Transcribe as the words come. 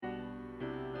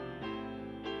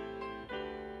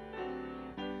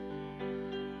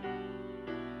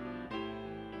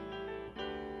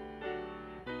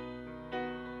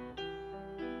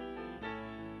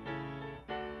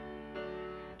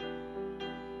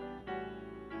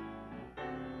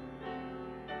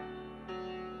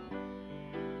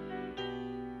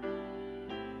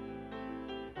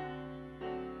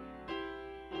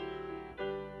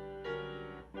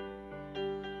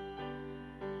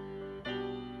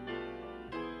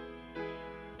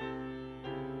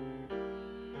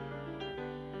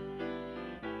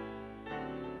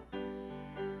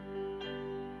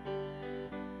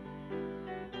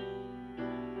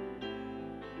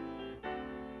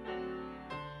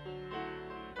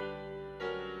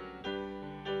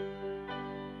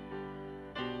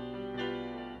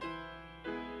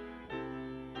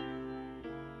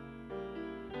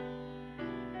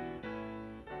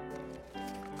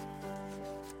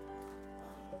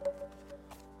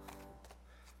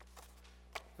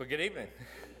Well, good evening,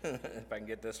 if I can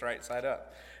get this right side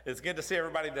up. It's good to see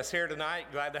everybody that's here tonight.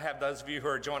 Glad to have those of you who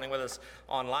are joining with us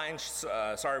online.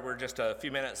 Sorry we're just a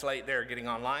few minutes late there getting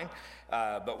online,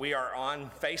 but we are on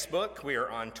Facebook, we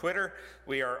are on Twitter,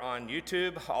 we are on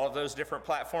YouTube, all of those different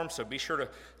platforms, so be sure to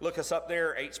look us up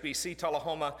there, HBC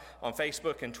Tullahoma on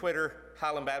Facebook and Twitter,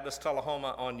 Highland Baptist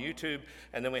Tullahoma on YouTube,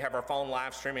 and then we have our phone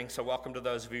live streaming, so welcome to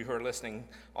those of you who are listening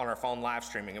on our phone live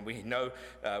streaming. And we know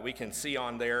we can see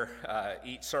on there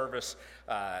each service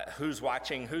who's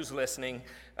watching, who's listening.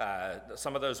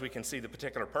 Some of those we can see the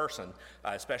particular person,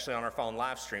 especially on our phone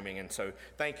live streaming. And so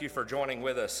thank you for joining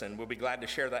with us, and we'll be glad to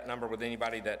share that number with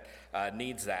anybody that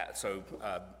needs that. So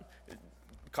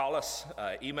call us,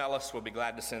 email us, we'll be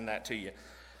glad to send that to you.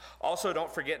 Also,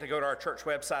 don't forget to go to our church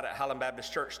website at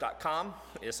highlandbaptistchurch.com.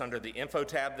 It's under the info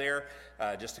tab there,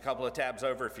 just a couple of tabs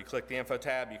over. If you click the info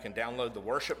tab, you can download the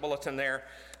worship bulletin there.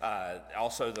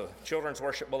 Also, the children's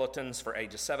worship bulletins for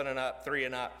ages 7 and up, 3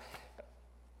 and up.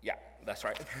 Yeah, that's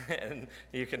right. And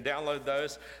you can download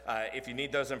those. If you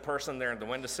need those in person, they're in the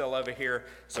windowsill over here.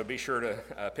 So be sure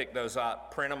to pick those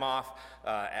up, print them off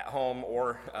at home,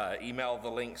 or email the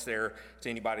links there to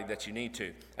anybody that you need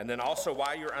to. And then also,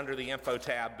 while you're under the info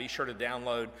tab, be sure to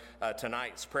download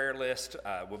tonight's prayer list.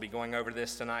 We'll be going over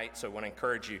this tonight, so I want to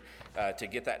encourage you to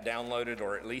get that downloaded,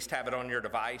 or at least have it on your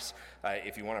device.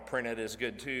 If you want to print it, is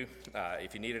good too.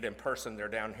 If you need it in person, they're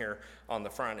down here on the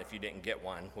front. If you didn't get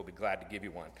one, we'll be glad to give you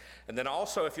one. And then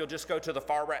also, if you'll just go to the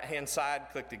far right-hand side,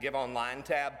 click the Give Online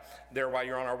tab. There, while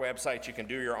you're on our website, you can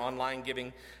do your online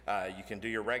giving. You can do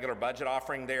your regular budget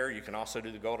offering there. You can also do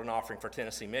the golden offering for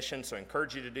Tennessee Mission. So I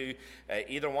encourage you to do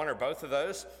either one or both of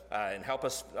those and help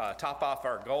us top off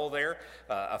our goal there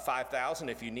of $5,000.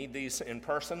 If you need these in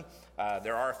person,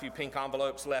 there are a few pink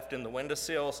envelopes left in the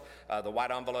windowsills. The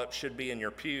white envelope should be in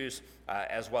your pews,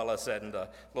 as well as in the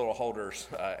little holders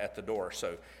at the door.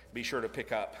 So be sure to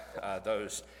pick up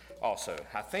those also.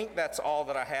 I think that's all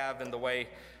that I have in the way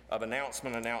of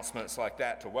announcements like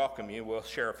that to welcome you. We'll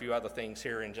share a few other things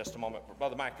here in just a moment. But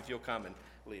Brother Mike, if you'll come and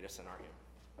lead us in our hymn.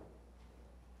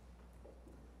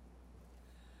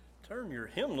 Turn your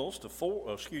hymnals to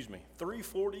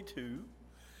 342,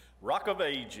 Rock of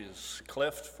Ages,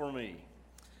 Cleft for Me.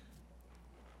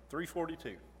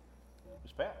 342.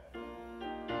 Miss Pat.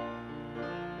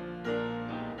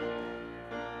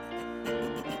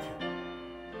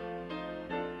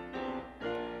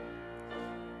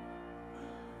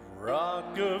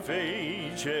 Rock of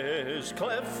Ages,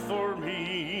 cleft for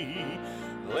me,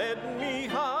 let me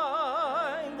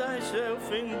hide thyself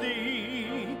in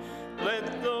thee.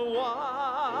 Let the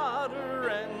water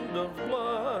and the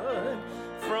blood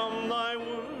from thy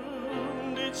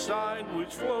wounded side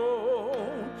which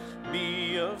flow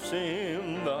be of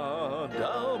sin the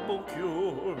double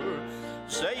cure.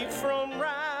 Save from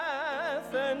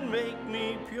wrath and make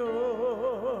me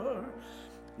pure.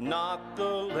 Not the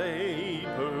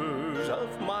labors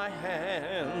of my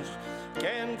hands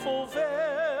can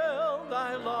fulfill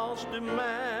thy law's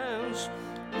demands.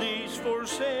 These for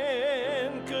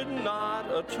sin could not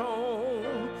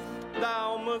atone.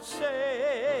 Thou must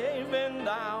save, and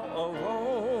thou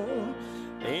alone.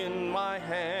 In my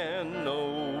hand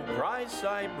no price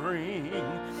I bring,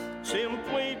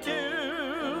 simply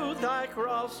to thy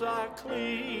cross I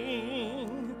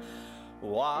cling.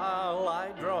 While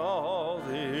I draw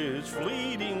this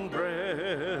fleeting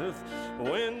breath,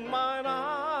 when mine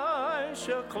eyes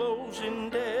shall close in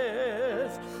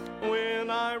death, when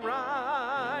I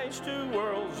rise to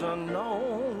worlds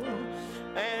unknown,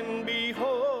 and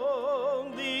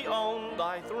behold thee on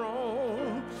thy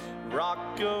throne,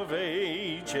 Rock of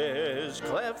Ages,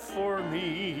 cleft for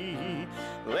me,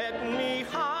 let me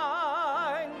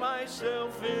hide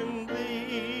myself in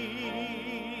thee.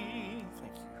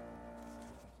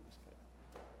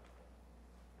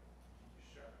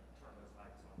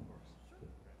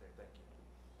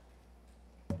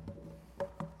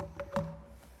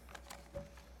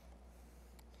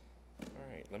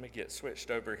 Let me get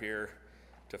switched over here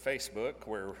to Facebook,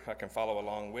 where I can follow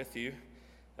along with you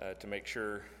to make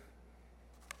sure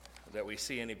that we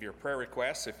see any of your prayer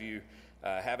requests. If you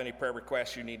have any prayer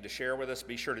requests you need to share with us,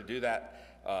 be sure to do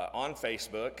that on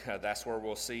Facebook. That's where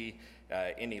we'll see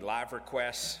any live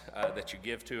requests that you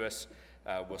give to us.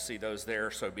 We'll see those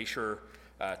there, so be sure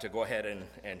to go ahead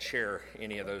and share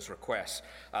any of those requests.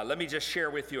 Let me just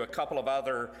share with you a couple of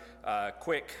other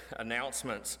quick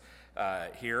announcements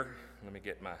here. Let me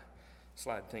get my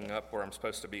slide thing up where I'm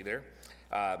supposed to be there.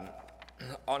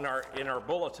 in our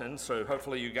bulletin, so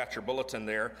hopefully you got your bulletin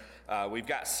there. We've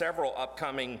got several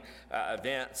upcoming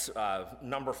events.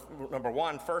 Number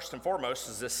one, first and foremost,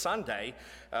 is this Sunday.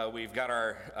 We've got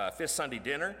our Fifth Sunday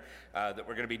dinner that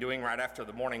we're going to be doing right after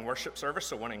the morning worship service,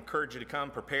 so I want to encourage you to come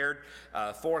prepared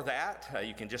for that.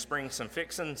 You can just bring some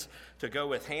fixings to go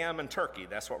with ham and turkey.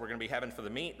 That's what we're going to be having for the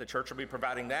meat. The church will be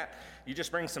providing that. You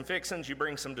just bring some fixings, you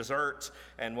bring some desserts,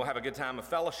 and we'll have a good time of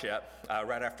fellowship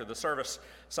right after the service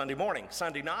Sunday morning.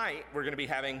 Sunday night, we're going to be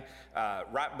having,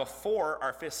 right before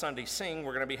our Fifth Sunday Sing,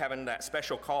 we're going to be having that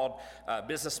special called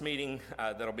business meeting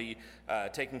that'll be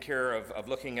taking care of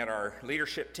looking at our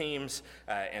leadership teams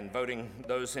and voting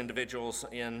those individuals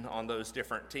in on those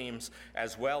different teams,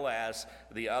 as well as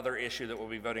the other issue that we'll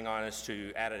be voting on is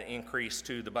to add an increase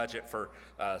to the budget for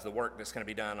the work that's going to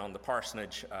be done on the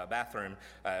parsonage bathroom.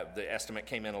 The estimate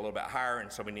came in a little bit higher,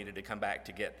 and so we needed to come back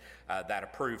to get that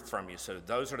approved from you. So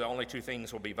those are the only two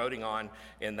things we'll be voting on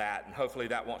in that, and hopefully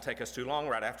that won't take us too long.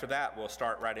 Right after that, we'll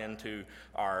start right into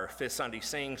our Fifth Sunday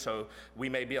Sing, so we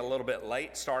may be a little bit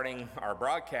late starting our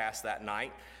broadcast that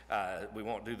night. We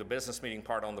won't do the business meeting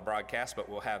part on the broadcast, but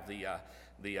we'll have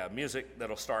the music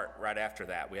that'll start right after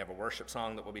that. We have a worship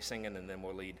song that we'll be singing, and then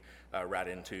we'll lead right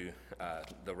into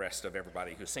the rest of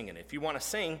everybody who's singing. If you want to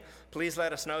sing, please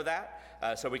let us know that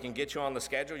so we can get you on the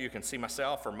schedule. You can see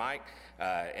myself or Mike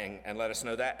and let us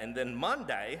know that. And then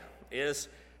Monday is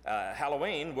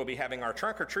Halloween. We'll be having our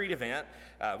trunk or treat event.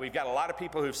 We've got a lot of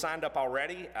people who've signed up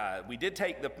already. We did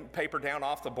take the paper down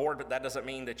off the board, but that doesn't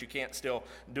mean that you can't still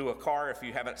do a car if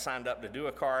you haven't signed up to do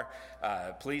a car.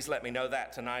 Please let me know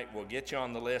that tonight. We'll get you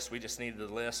on the list. We just needed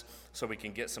the list so we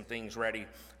can get some things ready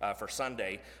for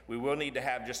Sunday. We will need to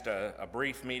have just a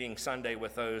brief meeting Sunday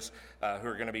with those who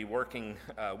are going to be working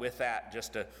with that,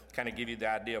 just to kind of give you the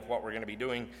idea of what we're going to be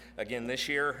doing again this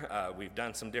year. We've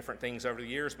done some different things over the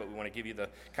years, but we want to give you the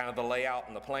kind of the layout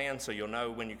and the plan so you'll know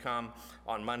when you come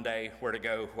on Monday where to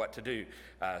go, what to do.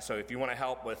 So if you want to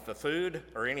help with the food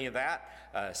or any of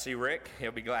that, see Rick.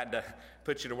 He'll be glad to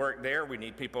put you to work there. We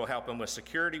need people helping with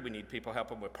security. We need people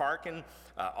helping with parking,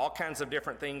 all kinds of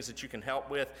different things that you can help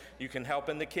with. You can help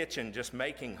in the kitchen just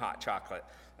making hot chocolate,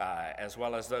 as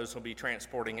well as those who'll be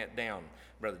transporting it down,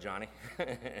 Brother Johnny.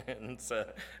 And so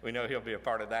we know he'll be a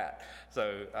part of that.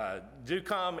 So do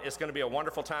come. It's going to be a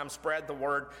wonderful time. Spread the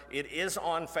word. It is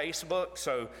on Facebook,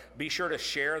 so be sure to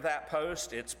share that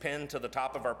post. It's pinned to the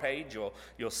top of our page.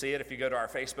 You'll see it if you go to our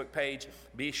Facebook page.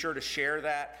 Be sure to share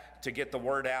that to get the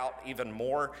word out even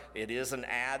more. It is an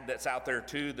ad that's out there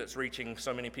too that's reaching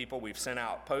so many people. We've sent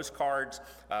out postcards.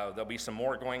 There'll be some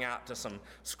more going out to some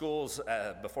schools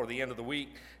before the end of the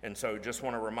week. And so just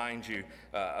want to remind you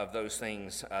of those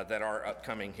things that are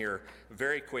upcoming here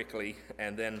very quickly.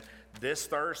 And then this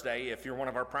Thursday, if you're one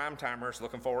of our prime timers,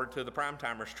 looking forward to the prime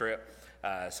timers trip.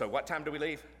 So what time do we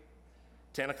leave?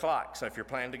 10 o'clock. So if you're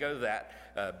planning to go to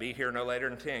that, be here no later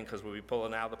than 10 because we'll be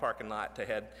pulling out of the parking lot to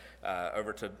head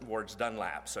over towards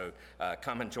Dunlap. So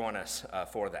come and join us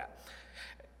for that.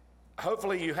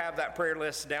 Hopefully you have that prayer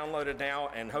list downloaded now,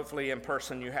 and hopefully in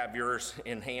person you have yours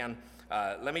in hand.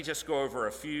 Let me just go over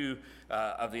a few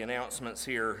of the announcements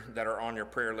here that are on your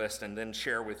prayer list and then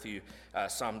share with you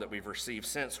some that we've received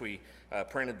since we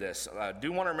printed this.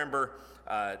 Do want to remember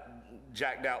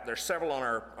jacked out. There's several on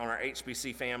our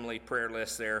HBC family prayer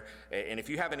list there. And if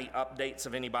you have any updates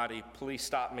of anybody, please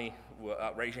stop me.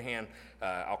 Raise your hand.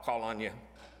 I'll call on you,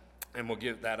 and we'll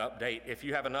give that update. If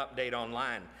you have an update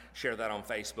online, share that on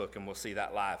Facebook, and we'll see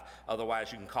that live.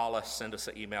 Otherwise, you can call us, send us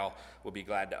an email. We'll be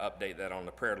glad to update that on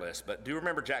the prayer list. But do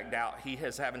remember Jack Doubt. He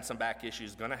is having some back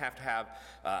issues. Going to have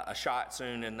a shot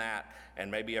soon in that, and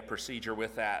maybe a procedure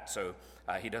with that. So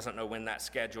he doesn't know when that's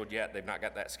scheduled yet. They've not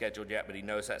got that scheduled yet, but he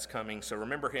knows that's coming. So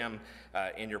remember him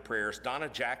in your prayers. Donna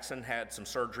Jackson had some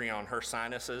surgery on her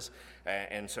sinuses,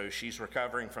 and so she's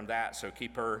recovering from that. So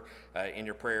keep her in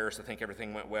your prayers. I think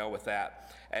everything went well with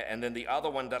that. And then the other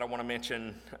one that I want to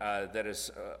mention that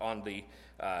is on the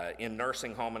in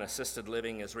nursing home and assisted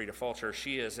living is Rita Fulcher.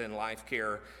 She is in life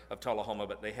care of Tullahoma,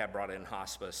 but they have brought in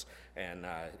hospice, and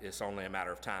it's only a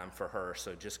matter of time for her.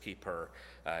 So just keep her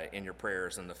in your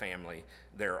prayers and the family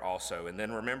there also. And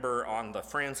then remember on the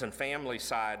friends and family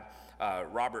side,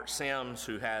 Robert Sims,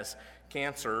 who has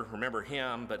cancer, remember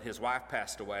him, but his wife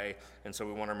passed away, and so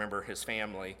we want to remember his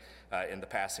family in the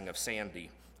passing of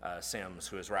Sandy Sims,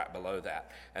 who is right below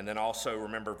that. And then also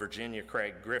remember Virginia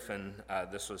Craig Griffin.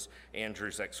 This was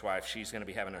Andrew's ex-wife. She's going to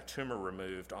be having a tumor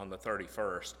removed on the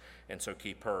 31st, and so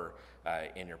keep her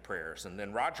in your prayers. And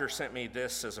then Roger sent me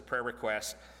this as a prayer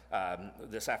request.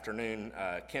 this afternoon.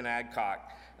 Ken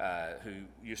Adcock, who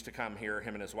used to come here,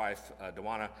 him and his wife,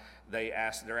 Dewana,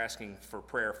 they're asking for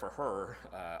prayer for her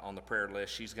on the prayer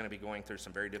list. She's going to be going through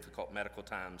some very difficult medical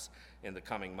times in the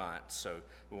coming months. So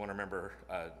we want to remember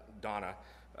Donna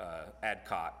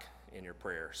Adcock in your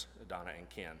prayers, Donna and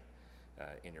Ken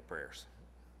in your prayers.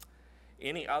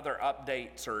 Any other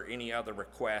updates or any other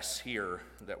requests here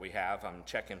that we have? I'm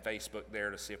checking Facebook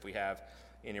there to see if we have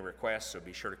any requests, so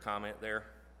be sure to comment there.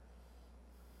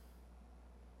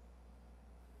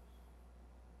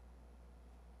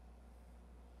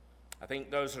 I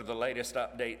think those are the latest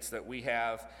updates that we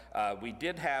have. We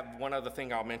did have one other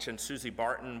thing I'll mention. Susie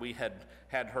Barton, we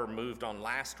had her moved on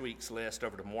last week's list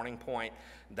over to Morning Point.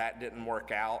 That didn't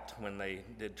work out when they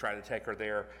did try to take her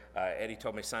there. Eddie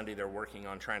told me Sunday they're working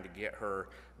on trying to get her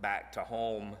back to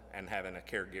home and having a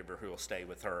caregiver who will stay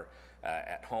with her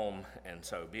at home. And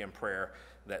so be in prayer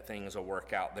that things will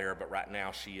work out there. But right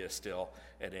now she is still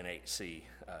at NHC.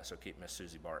 So keep Miss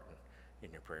Susie Barton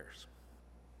in your prayers.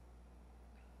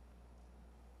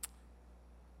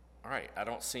 All right, I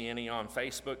don't see any on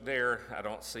Facebook there. I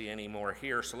don't see any more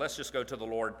here. So let's just go to the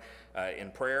Lord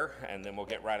in prayer, and then we'll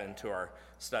get right into our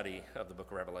study of the book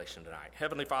of Revelation tonight.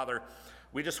 Heavenly Father,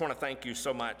 we just want to thank you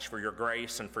so much for your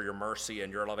grace and for your mercy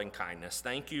and your loving kindness.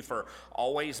 Thank you for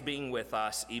always being with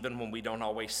us, even when we don't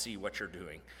always see what you're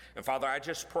doing. And Father, I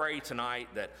just pray tonight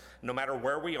that no matter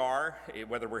where we are,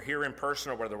 whether we're here in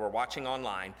person or whether we're watching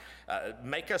online,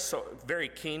 make us so very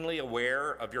keenly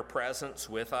aware of your presence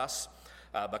with us.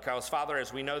 Because, Father,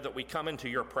 as we know that we come into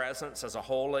your presence as a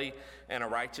holy and a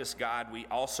righteous God, we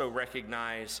also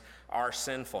recognize our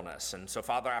sinfulness. And so,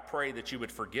 Father, I pray that you would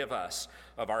forgive us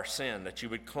of our sin, that you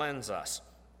would cleanse us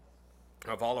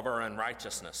of all of our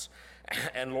unrighteousness.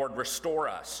 And, Lord, restore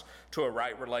us to a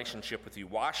right relationship with you.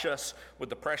 Wash us with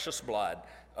the precious blood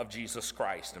of Jesus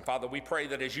Christ. And Father, we pray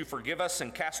that as you forgive us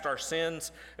and cast our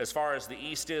sins as far as the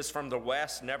east is from the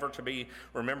west, never to be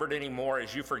remembered anymore,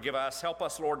 as you forgive us, help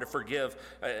us, Lord, to forgive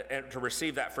and to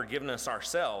receive that forgiveness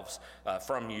ourselves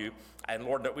from you. And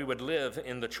Lord, that we would live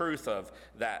in the truth of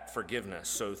that forgiveness.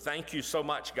 So thank you so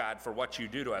much, God, for what you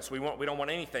do to us. We don't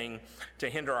want anything to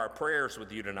hinder our prayers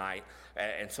with you tonight.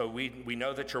 And so we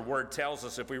know that your word tells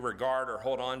us if we regard or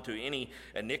hold on to any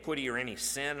iniquity or any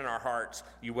sin in our hearts,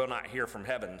 you will not hear from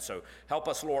heaven. So help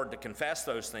us, Lord, to confess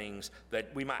those things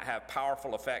that we might have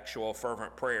powerful, effectual,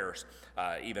 fervent prayers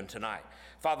even tonight.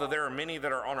 Father, there are many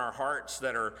that are on our hearts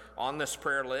that are on this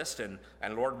prayer list, and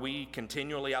Lord, we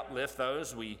continually uplift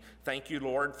those. We thank you,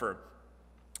 Lord, for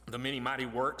the many mighty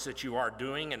works that you are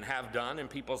doing and have done in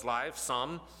people's lives.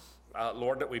 Some,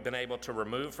 Lord, that we've been able to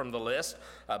remove from the list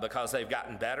because they've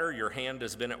gotten better. Your hand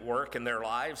has been at work in their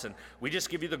lives, and we just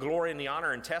give you the glory and the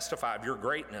honor and testify of your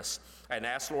greatness, and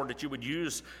ask, Lord, that you would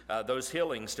use those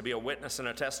healings to be a witness and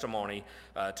a testimony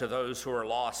to those who are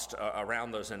lost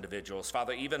around those individuals.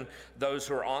 Father, even those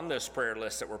who are on this prayer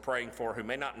list that we're praying for who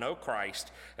may not know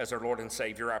Christ as their Lord and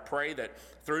Savior, I pray that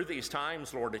through these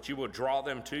times, Lord, that you will draw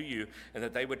them to you and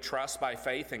that they would trust by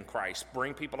faith in Christ.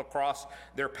 Bring people across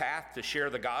their path to share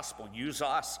the gospel. Use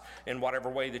us in whatever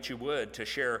way that you would to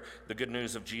share the good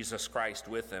news of Jesus Christ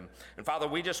with them. And Father,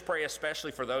 we just pray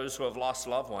especially for those who have lost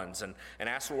loved ones and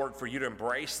ask, Lord, for you to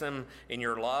embrace them in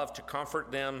your love, to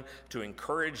comfort them, to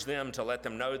encourage them, to let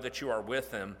them know that you are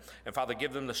with them. And Father,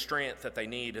 give them the strength that they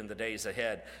need in the days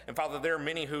ahead. And Father, there are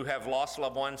many who have lost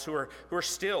loved ones who are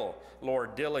still,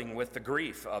 Lord, dealing with the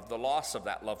grief of the loss of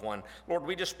that loved one. Lord,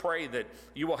 we just pray that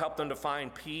you will help them to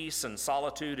find peace and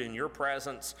solitude in your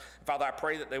presence. Father, I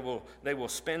pray that they will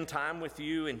spend time with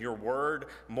you in your word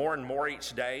more and more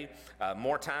each day,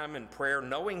 more time in prayer,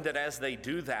 knowing that as they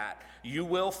do that, you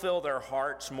will fill their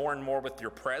hearts more and more with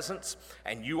your presence,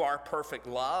 and you are perfect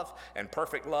love, and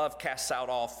perfect love casts out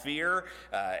all fear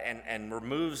and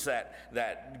removes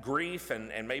that grief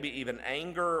and maybe even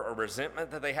anger or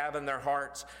resentment that they have in their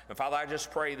hearts. And Father, I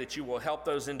just pray that you will help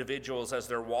those individuals as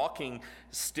they're walking,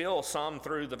 still some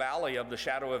through the valley of the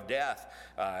shadow of death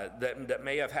that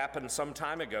may have happened some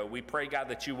time ago. We pray, God,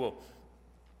 that you will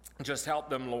just help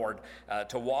them, Lord,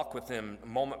 to walk with them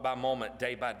moment by moment,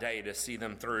 day by day, to see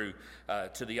them through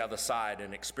to the other side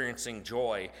and experiencing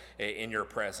joy in your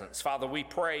presence. Father, we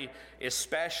pray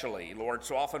especially, Lord,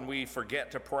 so often we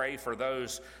forget to pray for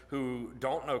those who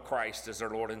don't know Christ as their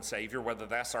Lord and Savior, whether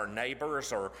that's our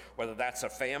neighbors or whether that's a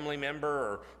family member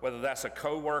or whether that's a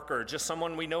coworker or just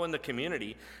someone we know in the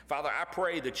community. Father, I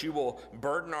pray that you will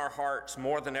burden our hearts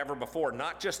more than ever before,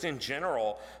 not just in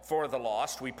general for the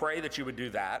lost. We pray that you would do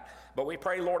that, but we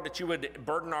pray, Lord, that you would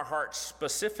burden our hearts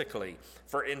specifically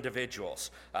for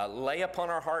individuals. Lay upon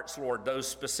our hearts, Lord, those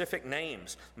specific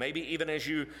names. Maybe even as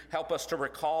you help us to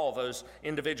recall those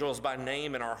individuals by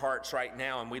name in our hearts right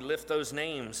now, and we lift those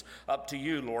names up to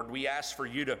you, Lord. We ask for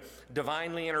you to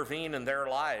divinely intervene in their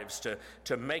lives,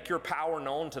 to make your power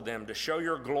known to them, to show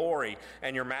your glory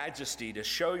and your majesty, to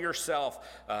show yourself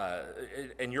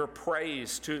and your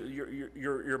praise to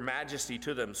your majesty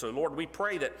to them. So, Lord, we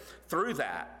pray that through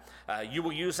that, you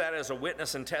will use that as a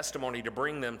witness and testimony to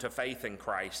bring them to faith in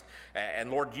Christ.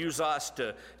 And Lord, use us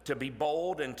to be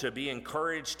bold and to be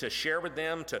encouraged, to share with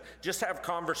them, to just have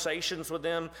conversations with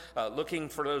them, looking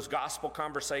for those gospel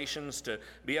conversations, to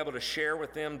be able to share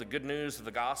with them the good news of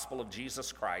the gospel of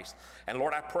Jesus Christ. And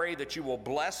Lord, I pray that you will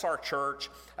bless our church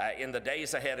in the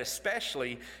days ahead,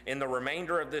 especially in the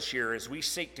remainder of this year as we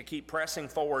seek to keep pressing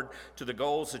forward to the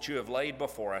goals that you have laid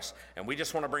before us. And we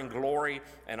just want to bring glory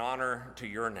and honor to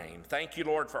your name. Thank you,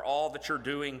 Lord, for all that you're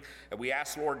doing. And we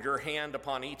ask, Lord, your hand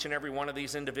upon each and every one of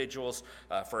these individuals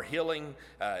for healing,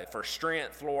 for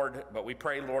strength, Lord. But we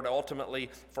pray, Lord,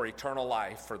 ultimately for eternal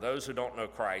life for those who don't know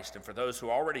Christ, and for those who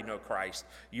already know Christ,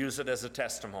 use it as a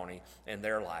testimony in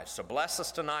their lives. So bless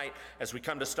us tonight as we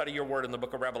come to study your word in the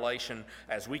book of Revelation,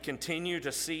 as we continue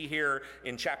to see here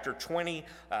in chapter 20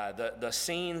 the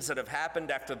scenes that have happened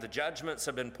after the judgments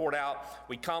have been poured out.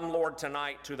 We come, Lord,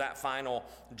 tonight to that final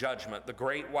judgment, the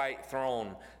great white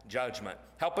throne judgment.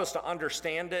 Help us to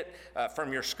understand it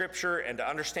from your scripture, and to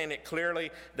understand it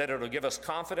clearly, that it'll give us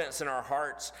confidence in our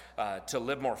hearts to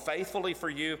live more faithfully for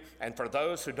you. And for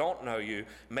those who don't know you,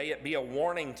 may it be a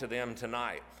warning to them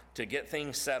tonight to get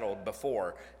things settled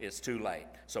before it's too late.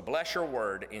 So bless your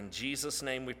word. In Jesus'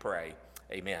 name we pray.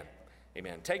 Amen.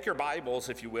 Amen. Take your Bibles,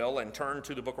 if you will, and turn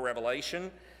to the book of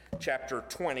Revelation, chapter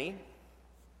 20.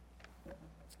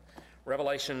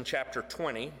 Revelation chapter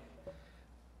 20.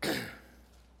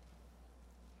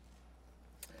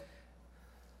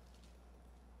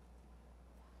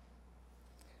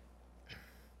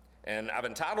 And I've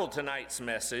entitled tonight's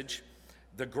message,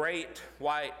 The Great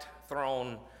White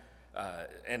Throne,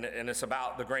 and it's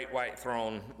about the Great White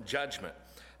Throne Judgment.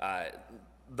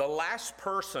 The last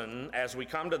person, as we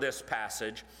come to this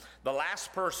passage, the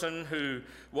last person who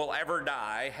will ever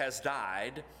die has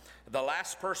died. The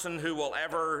last person who will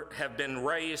ever have been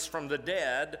raised from the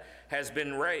dead has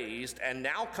been raised, and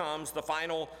now comes the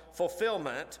final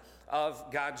fulfillment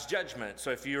of God's judgment.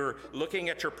 So if you're looking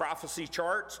at your prophecy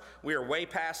charts, we are way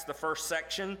past the first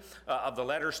section of the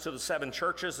letters to the seven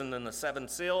churches, and then the seven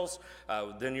seals.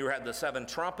 Then you had the seven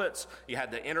trumpets. You had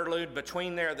the interlude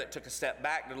between there that took a step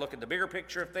back to look at the bigger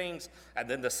picture of things, and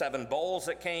then the seven bowls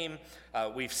that came.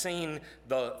 We've seen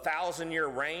the 1,000-year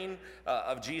reign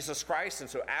of Jesus Christ. And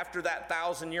so after that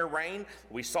 1,000-year reign,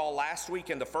 we saw last week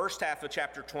in the first half of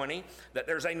chapter 20 that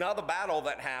there's another battle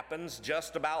that happens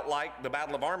just about like the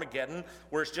Battle of Armageddon,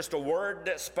 where it's just a word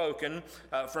that's spoken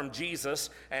from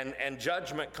Jesus, and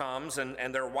judgment comes,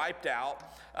 and they're wiped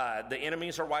out. The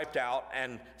enemies are wiped out,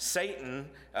 and Satan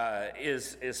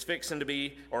is fixing to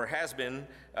be, or has been,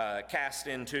 cast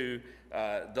into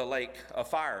the lake of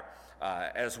fire.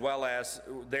 As well as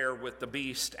there with the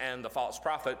beast and the false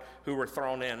prophet who were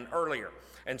thrown in earlier.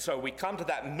 And so we come to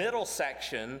that middle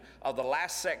section of the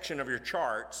last section of your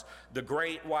charts, the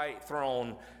Great White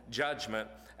Throne Judgment,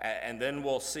 and then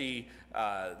we'll see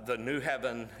the new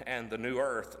heaven and the new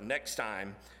earth next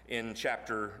time in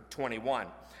chapter 21.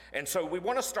 And so we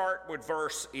want to start with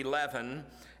verse 11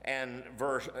 and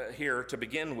verse here to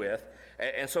begin with.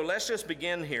 And so let's just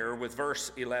begin here with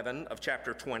verse 11 of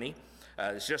chapter 20.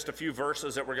 It's just a few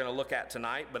verses that we're going to look at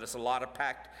tonight, but it's a lot of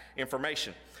packed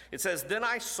information. It says, "Then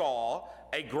I saw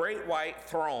a great white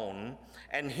throne,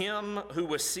 and him who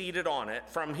was seated on it.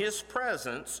 From his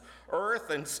presence, earth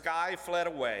and sky fled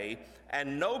away,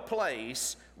 and no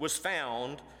place was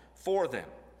found for them."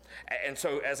 And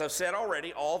so, as I've said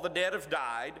already, all the dead have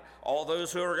died. All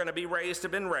those who are going to be raised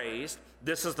have been raised.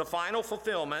 This is the final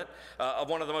fulfillment of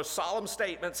one of the most solemn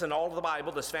statements in all of the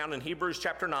Bible that's found in Hebrews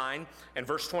chapter 9 and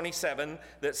verse 27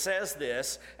 that says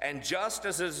this, "And just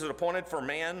as it is appointed for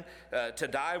man to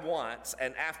die once,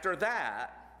 and after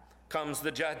that comes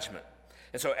the judgment."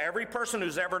 And so every person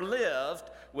who's ever lived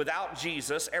without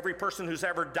Jesus, every person who's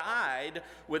ever died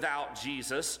without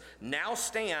Jesus, now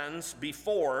stands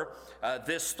before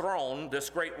this throne, this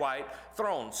great white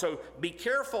throne. So be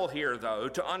careful here, though,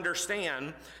 to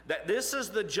understand that this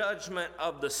is the judgment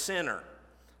of the sinner.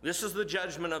 This is the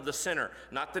judgment of the sinner,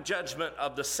 not the judgment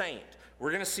of the saint.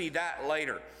 We're going to see that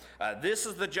later. This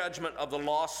is the judgment of the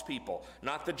lost people,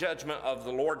 not the judgment of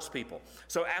the Lord's people.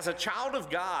 So as a child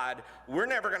of God, we're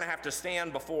never going to have to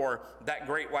stand before that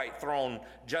great white throne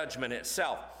judgment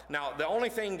itself. Now, the only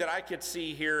thing that I could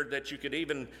see here that you could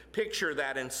even picture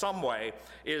that in some way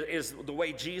is the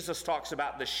way Jesus talks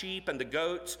about the sheep and the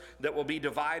goats that will be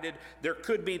divided. There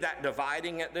could be that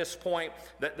dividing at this point,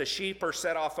 that the sheep are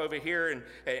set off over here,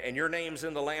 and your name's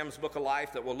in the Lamb's Book of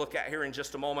Life that we'll look at here in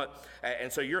just a moment.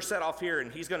 And so you're set off here, and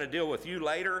he's going to deal with you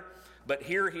later. But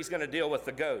here he's going to deal with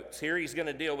the goats. Here he's going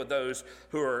to deal with those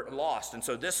who are lost. And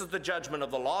so this is the judgment of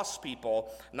the lost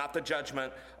people, not the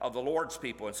judgment of the Lord's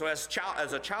people. And so as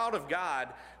a child of God,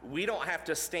 we don't have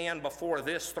to stand before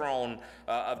this throne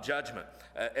of judgment.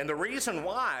 And the reason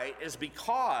why is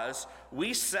because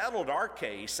we settled our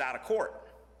case out of court.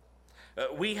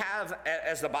 We have,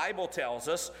 as the Bible tells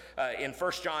us in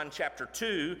 1 John chapter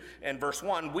 2 and verse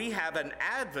 1, we have an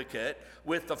advocate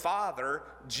with the Father,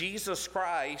 Jesus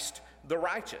Christ, the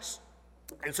righteous.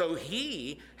 And so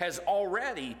he has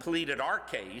already pleaded our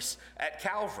case at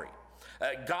Calvary.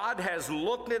 God has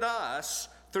looked at us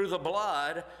through the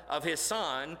blood of his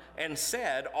Son and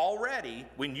said already,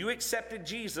 when you accepted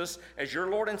Jesus as your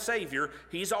Lord and Savior,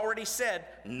 he's already said,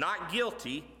 not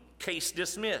guilty, case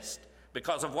dismissed.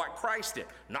 Because of what Christ did,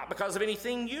 not because of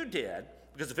anything you did,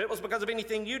 because if it was because of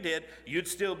anything you did, you'd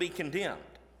still be condemned.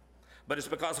 But it's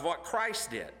because of what Christ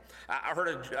did. I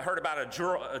heard about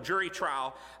a jury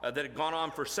trial that had gone on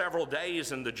for several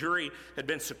days, and the jury had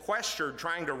been sequestered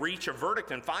trying to reach a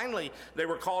verdict, and finally they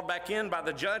were called back in by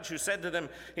the judge, who said to them,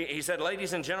 he said,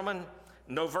 ladies and gentlemen,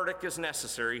 no verdict is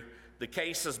necessary. The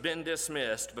case has been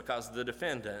dismissed because the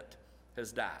defendant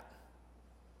has died.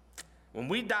 When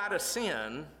we die to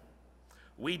sin,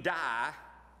 we die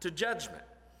to judgment.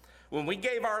 When we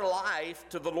gave our life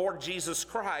to the Lord Jesus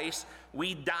Christ,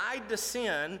 we died to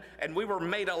sin, and we were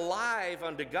made alive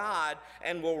unto God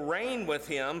and will reign with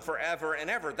him forever and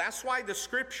ever. That's why the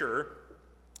scripture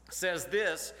says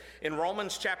this in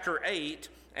Romans chapter 8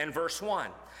 and verse 1.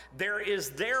 There is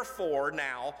therefore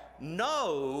now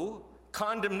no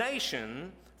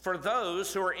condemnation for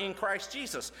those who are in Christ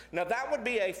Jesus. Now that would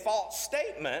be a false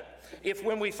statement if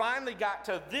when we finally got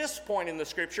to this point in the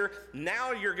scripture,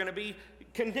 now you're going to be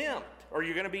condemned or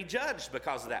you're going to be judged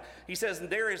because of that. He says,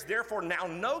 there is therefore now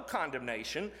no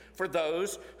condemnation for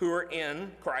those who are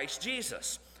in Christ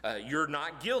Jesus. You're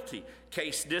not guilty.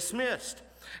 Case dismissed.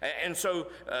 And so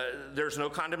there's no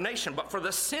condemnation. But for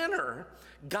the sinner,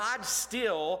 God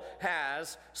still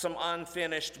has some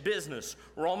unfinished business.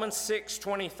 Romans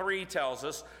 6:23 tells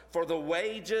us, for the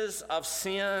wages of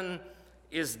sin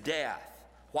is death.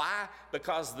 Why?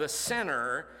 Because the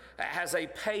sinner has a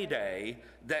payday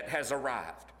that has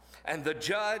arrived. And the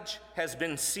judge has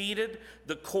been seated,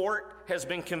 the court has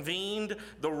been convened,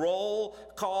 the roll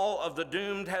call of the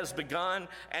doomed has begun,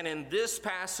 and in this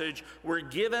passage we're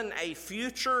given a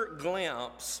future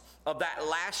glimpse of that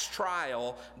last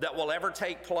trial that will ever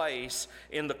take place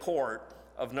in the court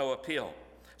of no appeal.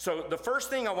 So the first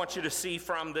thing I want you to see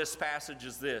from this passage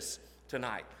is this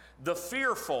tonight: the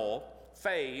fearful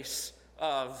face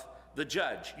of the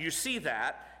judge. You see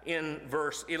that in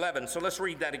verse 11. So let's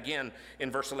read that again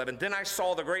in verse 11. Then I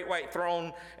saw the great white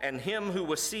throne and him who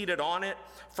was seated on it.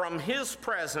 From his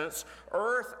presence,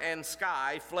 earth and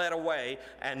sky fled away,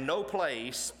 and no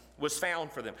place was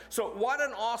found for them. So what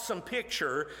an awesome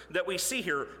picture that we see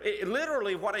here.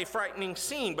 Literally, what a frightening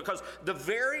scene, because the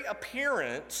very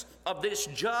appearance of this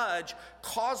judge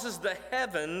causes the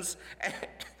heavens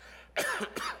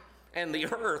and the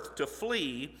earth to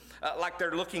flee like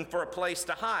they're looking for a place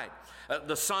to hide.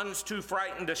 The sun's too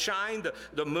frightened to shine.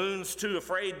 The moon's too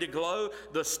afraid to glow.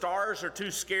 The stars are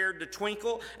too scared to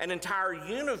twinkle. An entire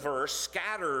universe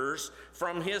scatters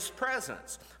from his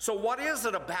presence. So what is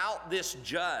it about this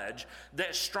judge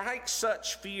that strikes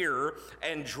such fear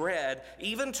and dread,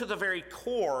 even to the very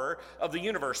core of the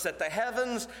universe, that the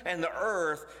heavens and the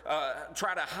earth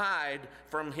try to hide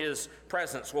from his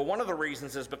presence? Well, one of the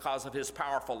reasons is because of his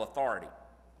powerful authority.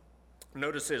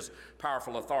 Notice his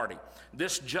powerful authority.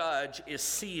 This judge is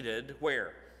seated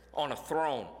where? On a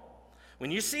throne.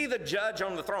 When you see the judge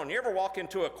on the throne, you ever walk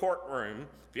into a courtroom,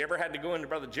 if you ever had to go into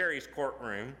Brother Jerry's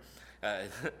courtroom,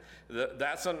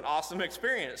 That's an awesome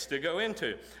experience to go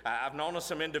into. I've known of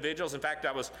some individuals. In fact,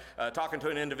 I was talking to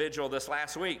an individual this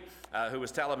last week who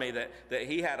was telling me that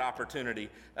he had opportunity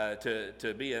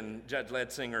to be in Judge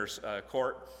Ledsinger's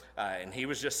court. And he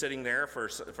was just sitting there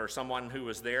for someone who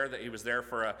was there, that he was there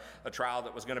for a trial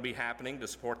that was going to be happening to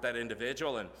support that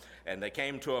individual. And they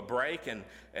came to a break,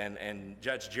 and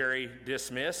Judge Jerry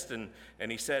dismissed. And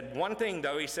he said one thing,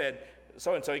 though. He said,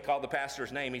 so-and-so, he called the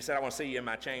pastor's name. He said, I want to see you in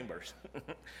my chambers.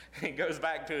 He goes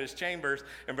back to his chambers,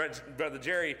 and Brother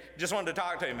Jerry just wanted to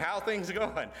talk to him. How are things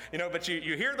going? But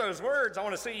you hear those words, I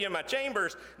want to see you in my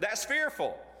chambers. That's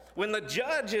fearful. When the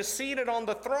judge is seated on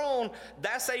the throne,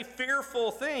 that's a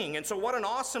fearful thing. And so what an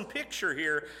awesome picture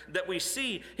here that we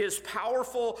see his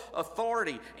powerful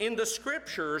authority. In the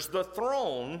scriptures, the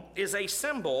throne is a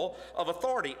symbol of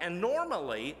authority. And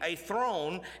normally, a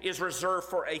throne is reserved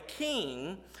for a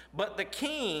king, but the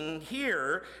king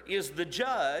here is the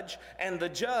judge, and the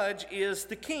judge is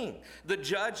the king. The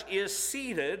judge is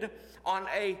seated on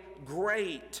a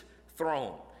great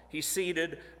throne. He's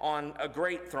seated on a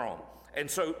great throne. And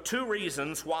so 2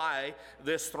 reasons why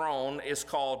this throne is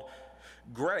called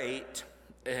great.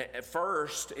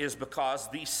 First is because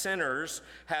these sinners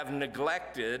have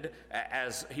neglected,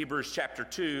 as Hebrews chapter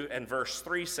 2 and verse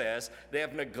 3 says, they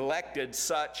have neglected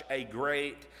such a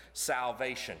great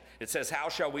salvation. It says, how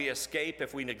shall we escape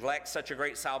if we neglect such a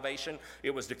great salvation?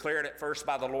 It was declared at first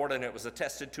by the Lord, and it was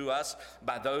attested to us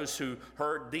by those who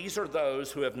heard. These are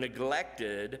those who have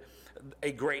neglected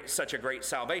such a great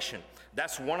salvation.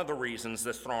 That's one of the reasons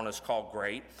this throne is called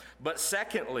great. But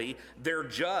secondly, they're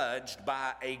judged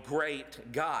by a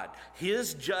great God.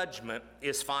 His judgment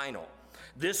is final.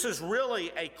 This is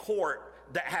really a court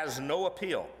that has no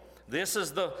appeal. This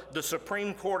is the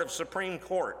Supreme Court of Supreme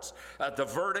Courts. The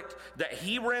verdict that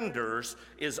he renders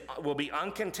will be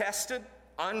uncontested,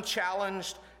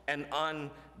 unchallenged, and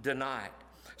undenied.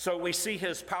 So we see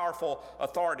his powerful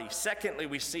authority. Secondly,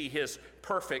 we see his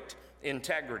perfect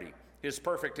integrity. His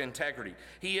perfect integrity.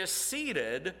 He is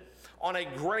seated on a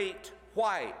great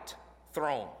white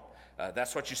throne.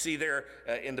 That's what you see there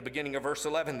in the beginning of verse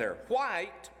 11 there.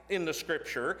 White in the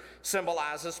scripture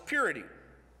symbolizes purity.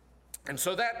 And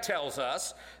so that tells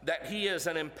us that he is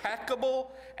an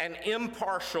impeccable and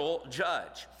impartial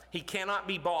judge. He cannot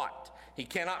be bought. He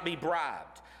cannot be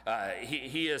bribed.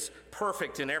 He is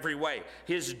perfect in every way.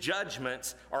 His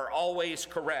judgments are always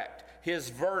correct. His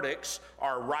verdicts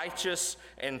are righteous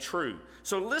and true.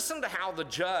 So listen to how the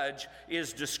judge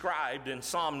is described in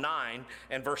Psalm 9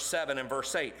 and verse 7 and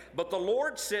verse 8. But the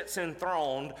Lord sits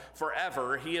enthroned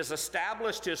forever. He has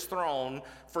established his throne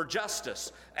for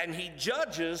justice, and he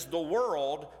judges the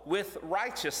world with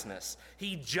righteousness.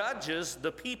 He judges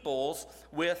the peoples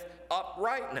with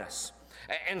uprightness.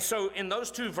 And so in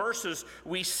those 2 verses,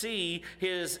 we see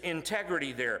his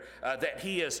integrity there, that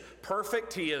he is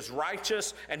perfect, he is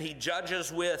righteous, and he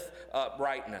judges with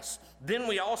uprightness. Then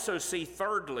we also see,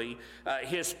 thirdly,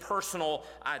 his personal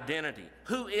identity.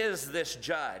 Who is this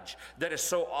judge that is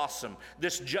so awesome?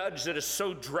 This judge that is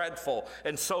so dreadful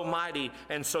and so mighty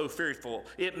and so fearful.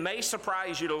 It may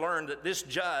surprise you to learn that this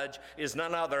judge is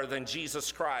none other than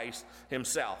Jesus Christ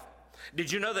himself.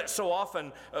 Did you know that so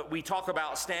often we talk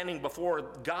about standing before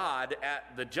God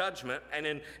at the judgment, and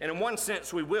in one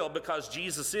sense we will, because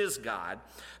Jesus is God,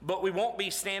 but we won't be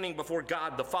standing before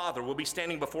God the Father. We'll be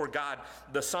standing before God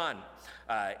the Son.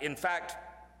 In fact,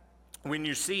 when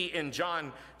you see in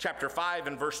John chapter 5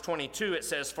 and verse 22, it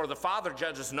says, "For the Father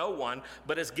judges no one,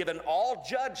 but has given all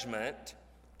judgment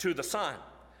to the Son."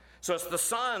 So it's the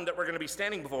Son that we're going to be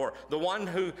standing before, the one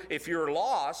who, if you're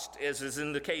lost, as is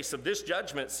in the case of this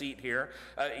judgment seat here,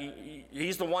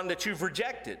 he's the one that you've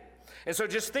rejected. And so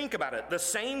just think about it. The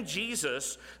same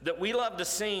Jesus that we love to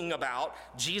sing about,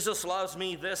 Jesus loves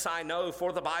me, this I know,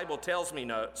 for the Bible tells me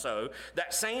so,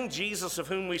 that same Jesus of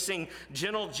whom we sing,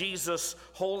 gentle Jesus,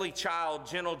 holy child,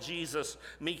 gentle Jesus,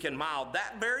 meek and mild,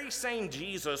 that very same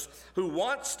Jesus who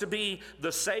wants to be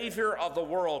the Savior of the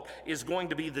world is going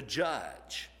to be the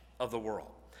judge of the world.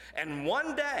 And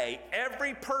one day,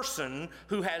 every person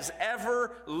who has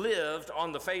ever lived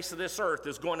on the face of this earth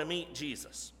is going to meet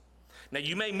Jesus. Now,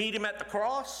 you may meet him at the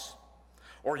cross,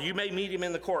 or you may meet him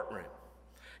in the courtroom.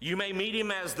 You may meet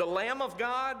him as the Lamb of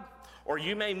God, or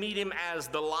you may meet him as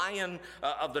the Lion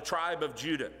of the tribe of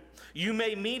Judah. You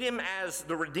may meet him as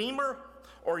the Redeemer,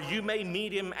 or you may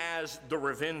meet him as the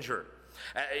Revenger.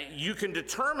 You can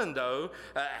determine, though,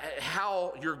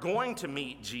 how you're going to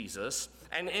meet Jesus,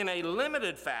 and in a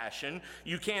limited fashion,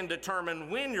 you can determine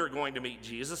when you're going to meet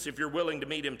Jesus, if you're willing to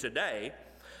meet him today,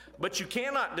 but you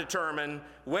cannot determine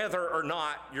whether or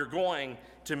not you're going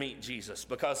to meet Jesus,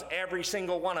 because every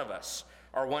single one of us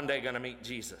are one day going to meet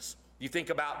Jesus. You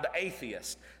think about the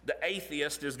atheist. The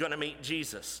atheist is going to meet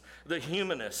Jesus. The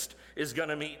humanist is going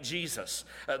to meet Jesus.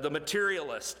 The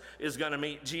materialist is going to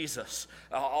meet Jesus.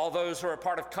 All those who are a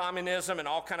part of communism and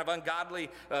all kind of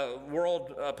ungodly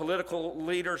world political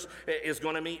leaders is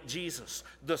going to meet Jesus.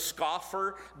 The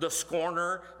scoffer, the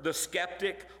scorner, the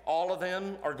skeptic, all of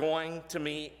them are going to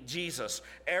meet Jesus.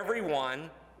 Everyone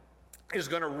is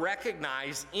going to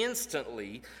recognize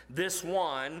instantly this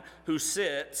one who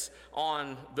sits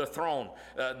on the throne.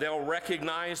 They'll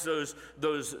recognize those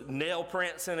nail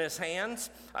prints in his hands.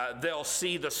 They'll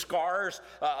see the scars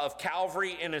of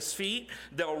Calvary in his feet.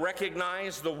 They'll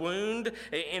recognize the wound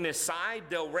in his side.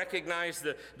 They'll recognize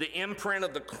the imprint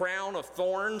of the crown of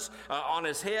thorns on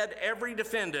his head. Every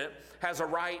defendant has a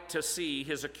right to see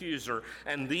his accuser,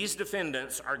 and these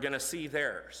defendants are going to see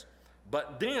theirs.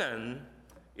 But then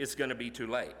it's going to be too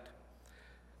late.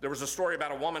 There was a story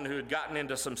about a woman who had gotten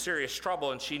into some serious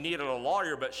trouble, and she needed a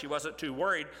lawyer, but she wasn't too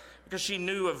worried because she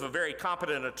knew of a very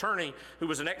competent attorney who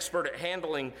was an expert at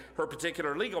handling her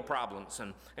particular legal problems.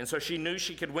 And so she knew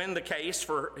he could win the case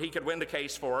for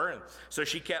her. And so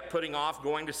she kept putting off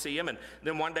going to see him. And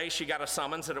then one day she got a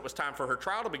summons that it was time for her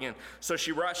trial to begin. So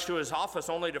she rushed to his office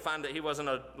only to find that he wasn't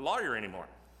a lawyer anymore.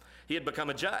 He had become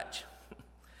a judge.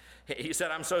 He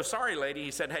said, "I'm so sorry, lady."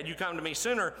 He said, "Had you come to me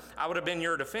sooner, I would have been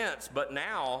your defense, but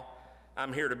now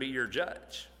I'm here to be your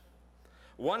judge."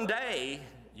 One day,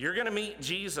 you're going to meet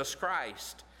Jesus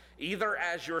Christ, either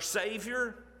as your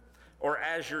Savior or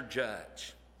as your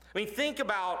judge. I mean, think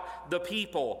about the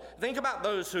people. Think about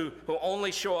those who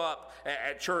only show up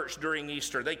at church during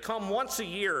Easter. They come once a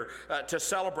year to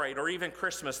celebrate, or even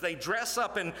Christmas. They dress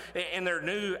up in their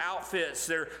new outfits,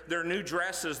 their new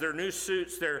dresses, their new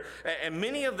suits. And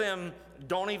many of them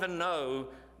don't even know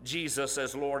Jesus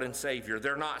as Lord and Savior.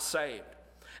 They're not saved.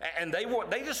 And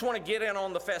they just want to get in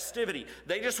on the festivity.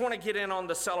 They just want to get in on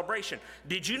the celebration.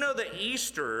 Did you know that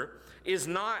Easter is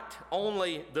not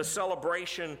only the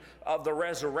celebration of the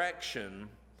resurrection,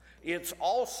 it's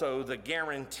also the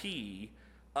guarantee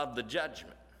of the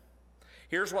judgment?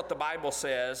 Here's what the Bible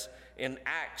says in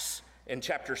Acts in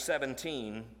chapter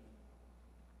 17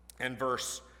 and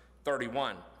verse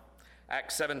 31.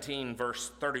 Acts 17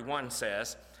 verse 31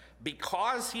 says,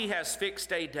 "Because he has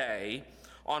fixed a day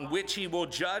on which he will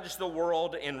judge the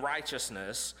world in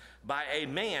righteousness by a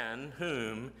man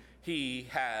whom he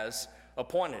has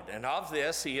appointed. And of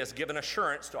this he has given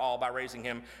assurance to all by raising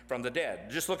him from the dead."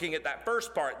 Just looking at that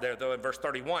first part there, though, in verse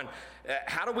 31,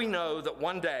 how do we know that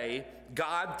one day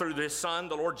God, through his Son,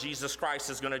 the Lord Jesus Christ,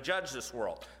 is going to judge this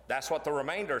world? That's what the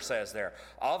remainder says there.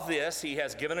 Of this he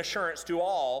has given assurance to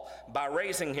all by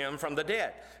raising him from the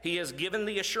dead. He has given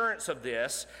the assurance of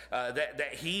this,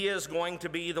 that he is going to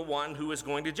be the one who is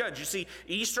going to judge. You see,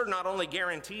 Easter not only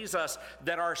guarantees us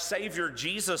that our Savior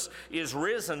Jesus is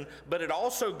risen, but it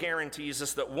also guarantees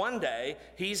us that one day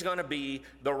he's going to be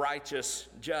the righteous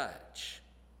judge.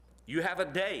 You have a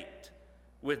date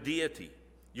with deity.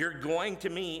 You're going to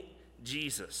meet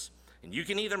Jesus. And you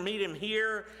can either meet him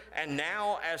here and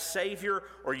now as Savior,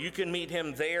 or you can meet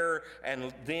him there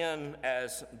and then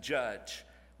as judge.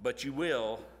 But you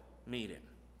will meet him.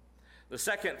 The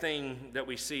second thing that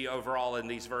we see overall in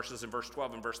these verses, in verse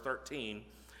 12 and verse 13,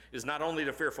 is not only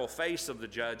the fearful face of the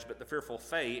judge, but the fearful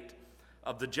fate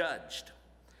of the judged.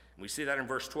 We see that in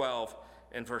verse 12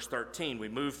 and verse 13. We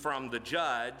move from the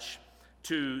judge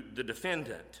to the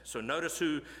defendant. So notice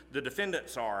who the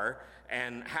defendants are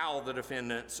and how the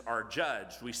defendants are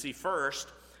judged. We see first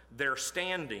they're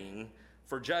standing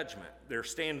for judgment. They're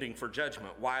standing for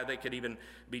judgment. Why they could even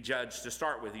be judged to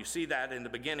start with. You see that in the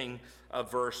beginning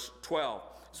of verse 12.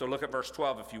 So look at verse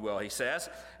 12, if you will. He says,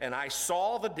 "And I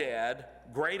saw the dead,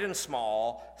 great and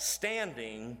small,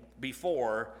 standing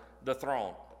before the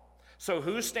throne." So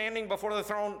who's standing before the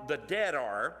throne? The dead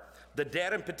are. The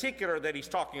dead in particular that he's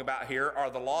talking about here are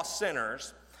the lost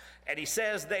sinners. And he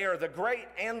says they are the great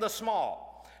and the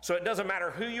small. So it doesn't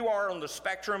matter who you are on the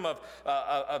spectrum of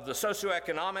the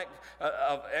socioeconomic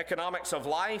economics of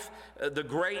life, the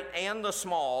great and the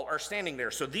small are standing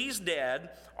there. So these dead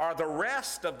are the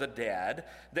rest of the dead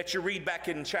that you read back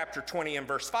in chapter 20 and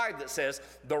verse 5 that says,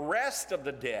 the rest of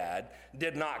the dead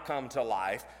did not come to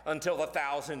life until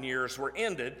 1,000 years were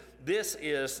ended. This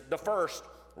is the first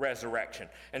resurrection.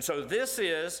 And so this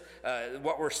is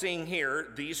what we're seeing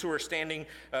here, these who are standing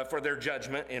for their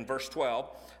judgment in verse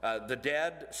 12, the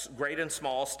dead, great and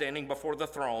small, standing before the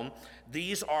throne.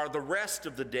 These are the rest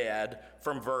of the dead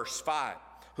from verse 5,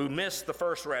 who missed the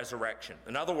first resurrection.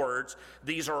 In other words,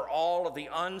 these are all of the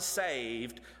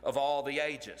unsaved of all the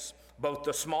ages. Both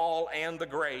the small and the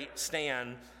great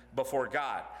stand before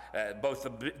God. Both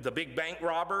the big bank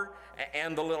robber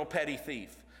and the little petty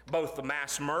thief. Both the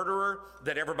mass murderer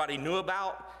that everybody knew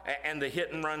about and the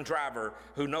hit and run driver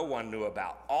who no one knew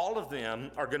about. All of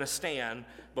them are going to stand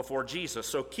before Jesus.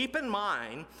 So keep in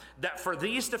mind that for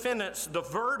these defendants, the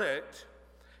verdict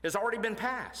has already been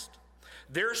passed.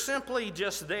 They're simply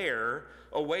just there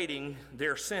awaiting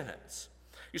their sentence.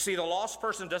 You see, the lost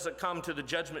person doesn't come to the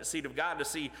judgment seat of God to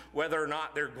see whether or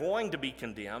not they're going to be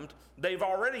condemned. They've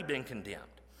already been condemned.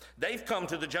 They've come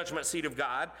to the judgment seat of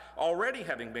God already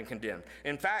having been condemned.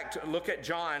 In fact, look at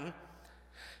John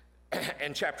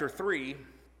in chapter 3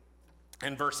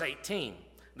 and verse 18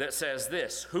 that says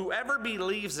this, whoever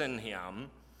believes in him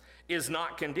is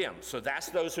not condemned. So that's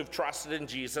those who've trusted in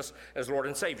Jesus as Lord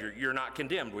and Savior. You're not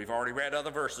condemned. We've already read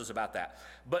other verses about that.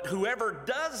 But whoever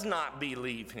does not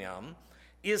believe him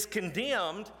is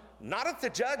condemned, not at the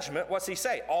judgment, what's he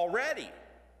say? Already.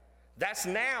 That's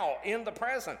now in the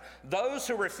present. Those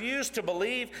who refuse to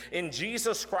believe in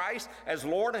Jesus Christ as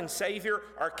Lord and Savior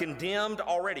are condemned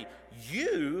already.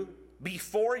 You,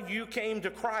 before you came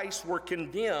to Christ, were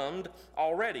condemned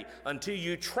already until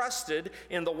you trusted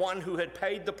in the one who had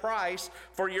paid the price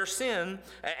for your sin,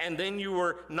 and then you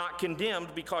were not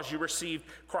condemned because you received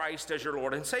Christ as your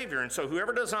Lord and Savior. And so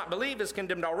whoever does not believe is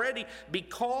condemned already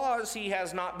because he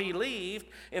has not believed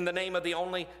in the name of the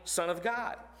only Son of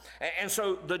God. And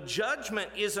so the judgment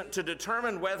isn't to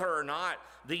determine whether or not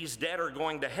these dead are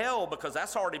going to hell, because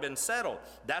that's already been settled.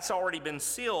 That's already been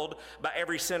sealed by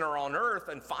every sinner on earth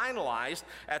and finalized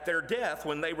at their death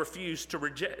when they refused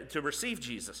to receive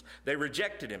Jesus. They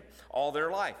rejected him all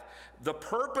their life. The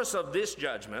purpose of this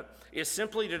judgment is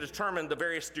simply to determine the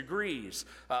various degrees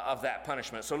of that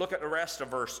punishment. So look at the rest of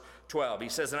verse 12. He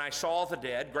says, and I saw the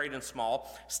dead, great and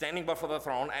small, standing before the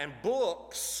throne, and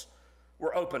books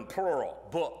were opened, plural,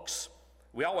 books.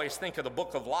 We always think of the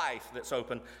book of life that's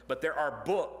open, but there are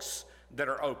books that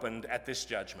are opened at this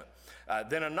judgment.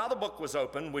 Then another book was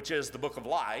opened, which is the book of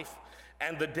life,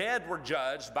 and the dead were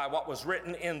judged by what was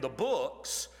written in the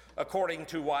books according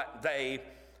to what they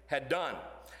had done.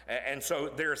 And so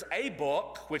there's a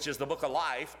book, which is the book of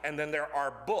life, and then there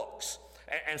are books.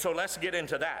 And so let's get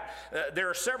into that. There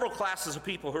are several classes of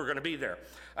people who are going to be there.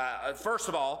 First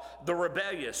of all, the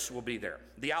rebellious will be there.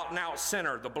 The out-and-out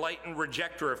sinner, the blatant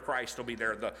rejecter of Christ will be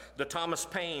there. The Thomas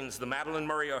Paines, the Madeline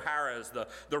Murray O'Hara's,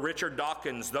 the Richard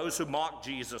Dawkins, those who mocked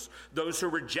Jesus, those who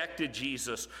rejected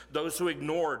Jesus, those who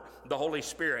ignored the Holy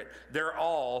Spirit. They're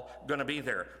all going to be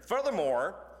there.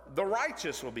 Furthermore, the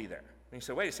righteous will be there. And you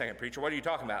say, wait a second, preacher, what are you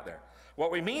talking about there?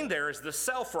 What we mean there is the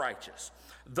self-righteous.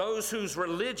 Those whose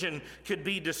religion could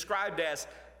be described as,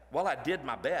 well, I did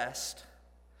my best.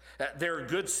 They're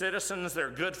good citizens,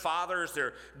 they're good fathers,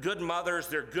 they're good mothers,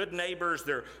 they're good neighbors,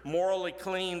 they're morally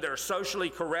clean, they're socially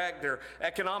correct, they're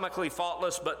economically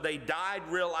faultless, but they died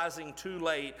realizing too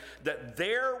late that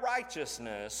their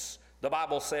righteousness, the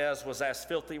Bible says, was as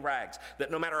filthy rags.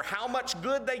 That no matter how much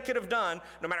good they could have done,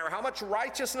 no matter how much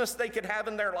righteousness they could have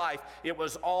in their life, it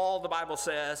was all, the Bible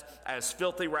says, as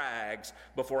filthy rags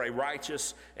before a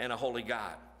righteous and a holy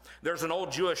God. There's an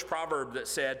old Jewish proverb that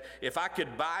said, if I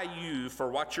could buy you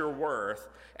for what you're worth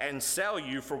and sell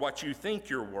you for what you think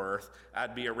you're worth,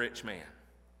 I'd be a rich man.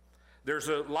 There's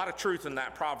a lot of truth in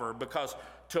that proverb, because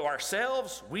to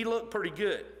ourselves, we look pretty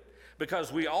good.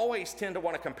 Because we always tend to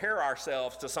want to compare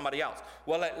ourselves to somebody else.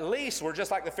 Well, at least we're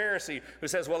just like the Pharisee who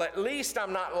says, well, at least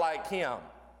I'm not like him.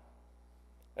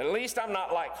 At least I'm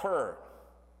not like her.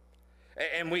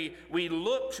 And we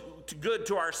look good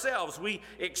to ourselves. We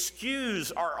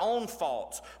excuse our own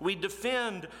faults. We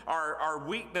defend our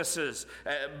weaknesses.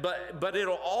 But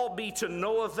it'll all be to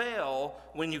no avail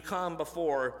when you come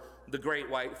before the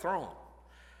great white throne.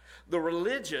 The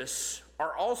religious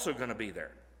are also going to be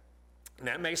there. And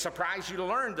that may surprise you to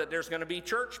learn that there's going to be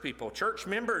church people, church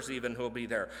members even, who will be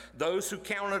there. Those who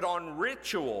counted on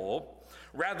ritual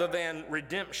rather than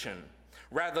redemption,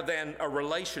 rather than a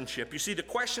relationship. You see, the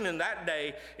question in that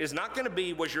day is not going to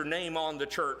be, was your name on the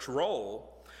church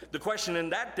roll? The question in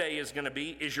that day is going to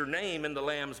be, is your name in the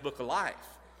Lamb's Book of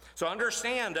Life? So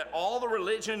understand that all the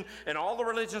religion and all the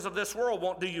religions of this world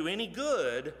won't do you any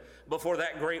good before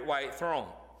that great white throne.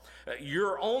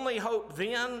 Your only hope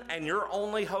then and your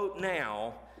only hope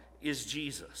now is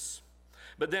Jesus.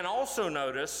 But then also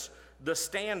notice the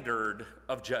standard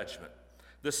of judgment.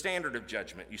 The standard of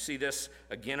judgment. You see this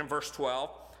again in verse 12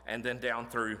 and then down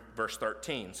through verse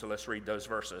 13. So let's read those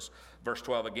verses. Verse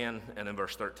 12 again and then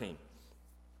verse 13.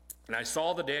 And I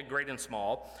saw the dead, great and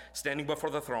small, standing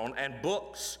before the throne, and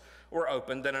books were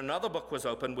opened. Then another book was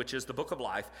opened, which is the book of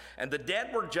life. And the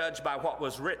dead were judged by what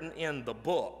was written in the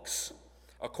books,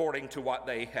 according to what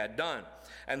they had done.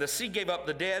 And the sea gave up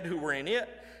the dead who were in it.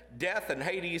 Death and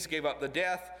Hades gave up the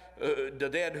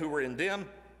dead who were in them.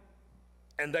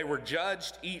 And they were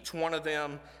judged, each one of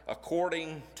them,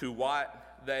 according to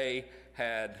what they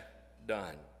had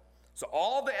done. So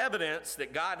all the evidence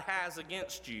that God has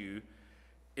against you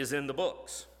is in the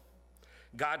books.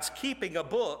 God's keeping a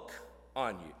book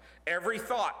on you. Every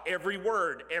thought, every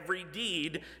word, every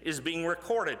deed is being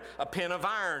recorded. A pen of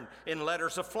iron in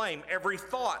letters of flame. Every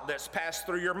thought that's passed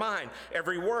through your mind,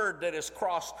 every word that has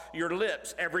crossed your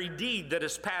lips, every deed that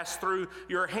has passed through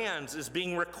your hands is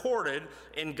being recorded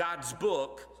in God's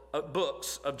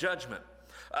books of judgment.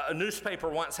 A newspaper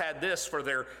once had this for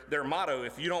their motto: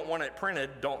 if you don't want it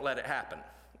printed, don't let it happen.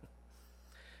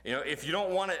 You know, if you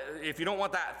don't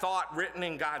want that thought written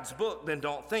in God's book, then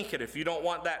don't think it. If you don't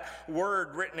want that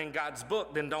word written in God's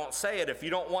book, then don't say it. If you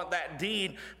don't want that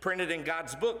deed printed in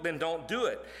God's book, then don't do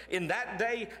it. In that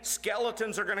day,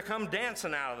 skeletons are going to come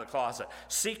dancing out of the closet.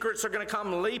 Secrets are going to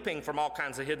come leaping from all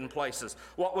kinds of hidden places.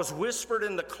 What was whispered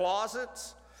in the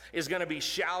closets is going to be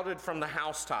shouted from the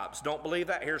housetops. Don't believe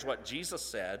that? Here's what Jesus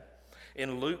said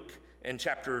in Luke in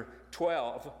chapter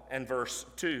 12 and verse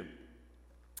 2.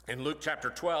 In Luke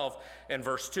chapter 12 and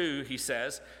verse 2, he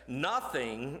says,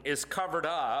 "Nothing is covered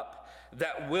up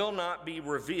that will not be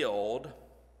revealed,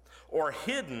 or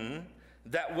hidden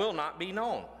that will not be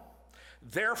known.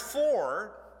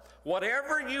 Therefore,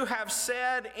 whatever you have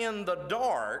said in the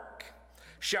dark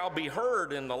shall be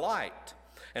heard in the light,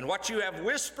 and what you have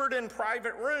whispered in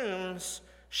private rooms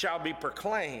shall be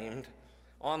proclaimed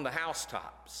on the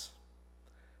housetops."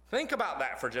 Think about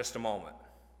that for just a moment.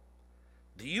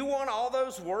 Do you want all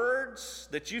those words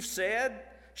that you've said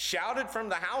shouted from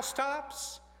the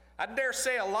housetops? I dare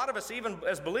say a lot of us, even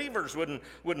as believers, wouldn't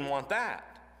want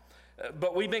that.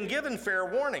 But we've been given fair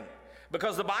warning,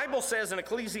 because the Bible says in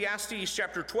Ecclesiastes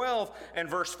chapter 12 and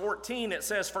verse 14, it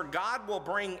says, "For God will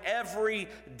bring every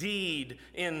deed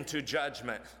into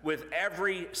judgment with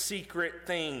every secret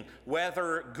thing,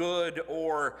 whether good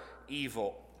or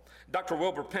evil." Dr.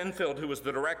 Wilbur Penfield, who was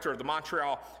the director of the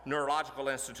Montreal Neurological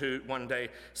Institute, one day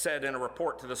said in a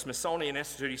report to the Smithsonian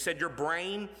Institute, he said, "Your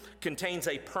brain contains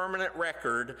a permanent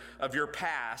record of your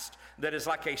past that is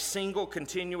like a single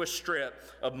continuous strip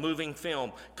of moving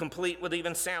film, complete with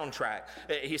even soundtrack."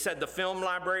 He said the film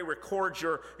library records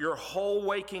your whole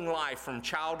waking life from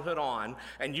childhood on,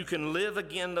 and you can live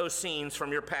again those scenes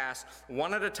from your past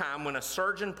one at a time when a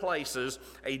surgeon places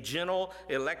a gentle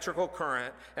electrical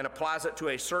current and applies it to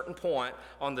a certain point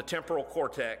on the temporal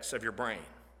cortex of your brain.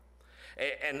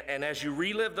 And as you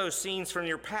relive those scenes from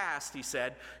your past, he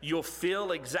said, you'll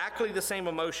feel exactly the same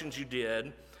emotions you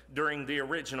did during the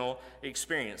original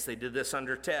experience. They did this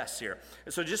under tests here.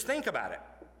 And so just think about it.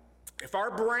 If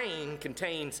our brain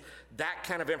contains that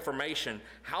kind of information,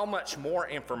 how much more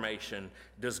information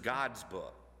does God's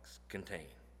books contain?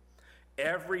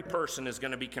 Every person is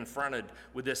going to be confronted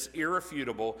with this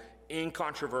irrefutable,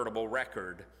 incontrovertible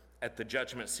record at the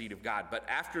judgment seat of God. But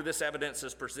after this evidence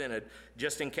is presented,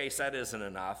 just in case that isn't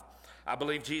enough, I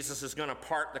believe Jesus is going to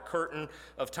part the curtain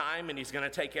of time, and he's going to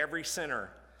take every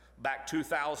sinner back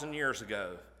 2,000 years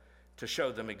ago to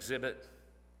show them Exhibit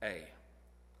A.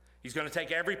 He's going to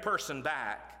take every person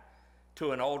back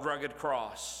to an old rugged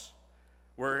cross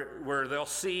where they'll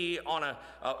see on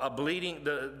a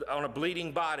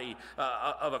bleeding body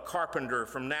of a carpenter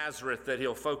from Nazareth that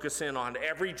he'll focus in on.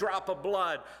 Every drop of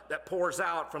blood that pours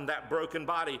out from that broken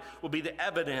body will be the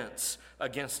evidence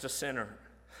against a sinner.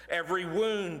 Every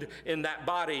wound in that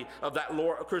body of that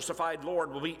crucified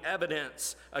Lord will be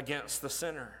evidence against the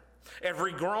sinner.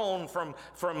 Every groan from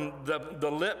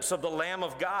the lips of the Lamb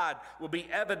of God will be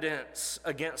evidence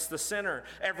against the sinner.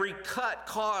 Every cut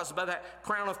caused by that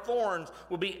crown of thorns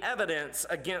will be evidence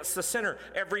against the sinner.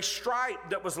 Every stripe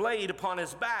that was laid upon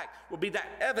his back will be that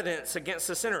evidence against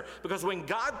the sinner. Because when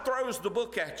God throws the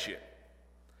book at you,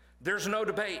 there's no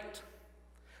debate.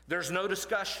 There's no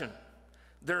discussion.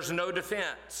 There's no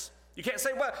defense. You can't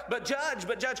say, well, but judge,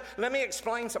 let me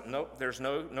explain something. No, there's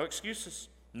no excuses,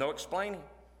 no explaining.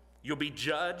 You'll be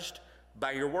judged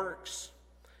by your works.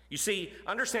 You see,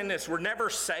 understand this, we're never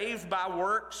saved by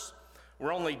works,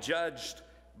 we're only judged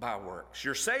by works.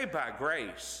 You're saved by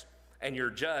grace, and you're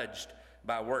judged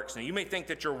by works. Now, you may think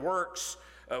that your works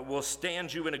will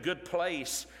stand you in a good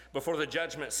place before the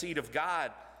judgment seat of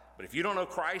God, but if you don't know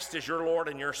Christ as your Lord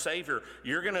and your Savior,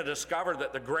 you're going to discover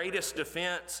that the greatest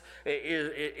defense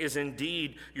is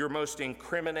indeed your most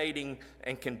incriminating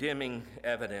and condemning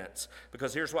evidence.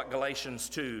 Because here's what Galatians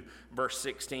 2, verse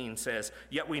 16 says,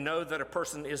 "Yet we know that a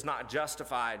person is not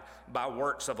justified by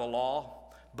works of the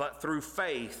law, but through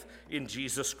faith in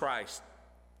Jesus Christ.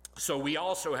 So we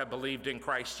also have believed in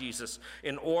Christ Jesus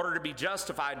in order to be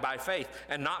justified by faith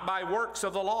and not by works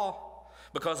of the law.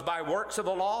 Because by works of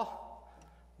the law,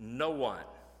 no one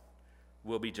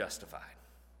will be justified.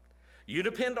 You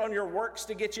depend on your works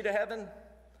to get you to heaven,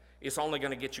 it's only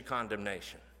going to get you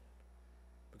condemnation.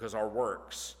 Because our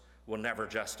works will never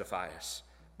justify us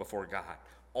before God.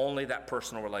 Only that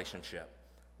personal relationship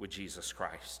with Jesus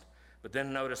Christ. But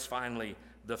then notice finally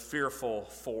the fearful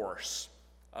force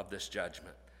of this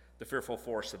judgment. The fearful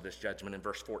force of this judgment in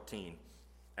verse 14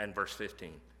 and verse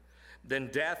 15. Then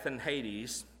death and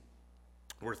Hades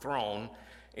were thrown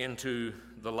into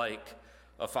the lake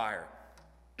of fire.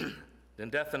 Then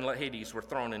death and Hades were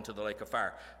thrown into the lake of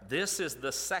fire. This is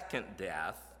the second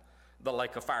death, the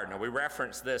lake of fire. Now, we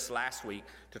referenced this last week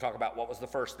to talk about what was the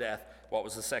first death, what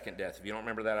was the second death. If you don't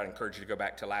remember that, I encourage you to go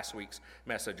back to last week's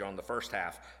message on the first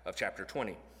half of chapter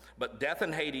 20. But death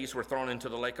and Hades were thrown into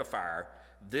the lake of fire.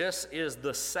 This is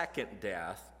the second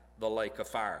death, the lake of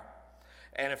fire.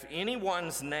 And if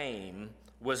anyone's name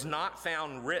was not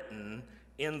found written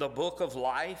in the book of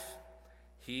life,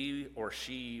 he or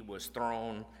she was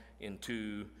thrown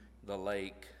into the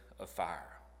lake of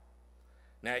fire.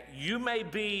 Now, you may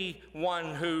be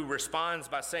one who responds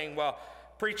by saying, well,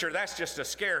 preacher, that's just a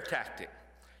scare tactic.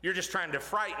 You're just trying to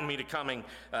frighten me to coming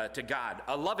to God.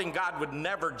 A loving God would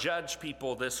never judge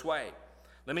people this way.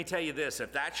 Let me tell you this,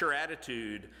 if that's your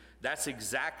attitude, that's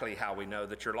exactly how we know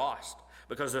that you're lost.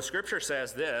 Because the scripture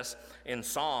says this in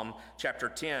Psalm chapter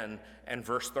 10 and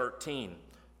verse 13.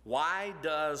 Why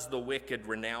does the wicked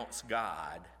renounce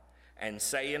God and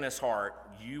say in his heart,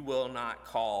 you will not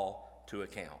call to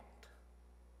account?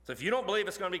 So if you don't believe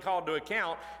it's going to be called to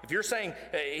account, if you're saying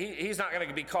he's not going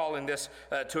to be calling this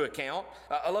to account,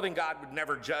 a loving God would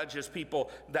never judge his people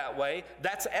that way.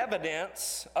 That's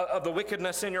evidence of the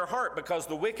wickedness in your heart, because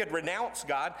the wicked renounce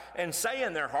God and say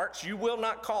in their hearts, you will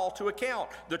not call to account.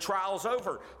 The trial's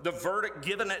over. The verdict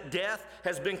given at death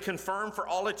has been confirmed for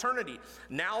all eternity.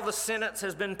 Now the sentence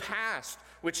has been passed,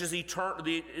 which is the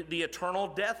eternal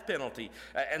death penalty.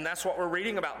 And that's what we're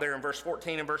reading about there in verse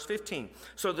 14 and verse 15.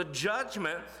 So the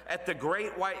judgment at the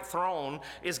great white throne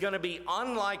is going to be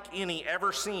unlike any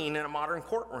ever seen in a modern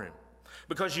courtroom.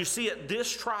 Because you see, at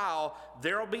this trial,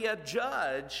 there'll be a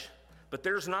judge, but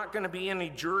there's not going to be any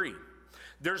jury.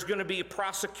 There's going to be a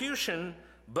prosecution,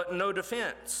 but no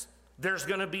defense. There's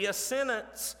going to be a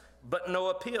sentence, but no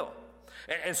appeal.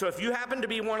 And so if you happen to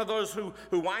be one of those who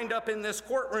wind up in this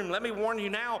courtroom, let me warn you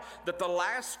now that the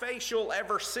last face you'll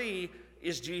ever see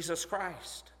is Jesus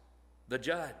Christ, the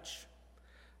judge.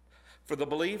 For the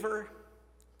believer,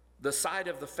 the sight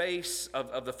of the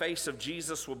face of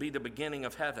Jesus will be the beginning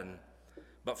of heaven.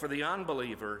 But for the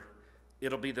unbeliever,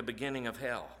 it'll be the beginning of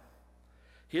hell.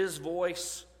 His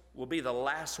voice will be the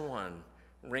last one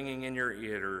ringing in your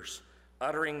ears,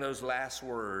 uttering those last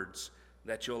words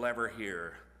that you'll ever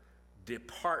hear.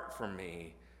 Depart from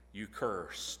me, you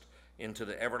cursed, into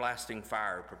the everlasting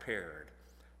fire prepared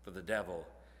for the devil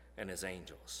and his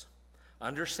angels.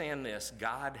 Understand this,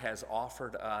 God has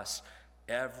offered us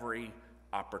every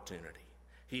opportunity.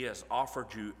 He has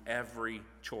offered you every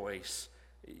choice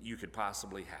you could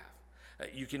possibly have.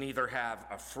 You can either have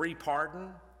a free pardon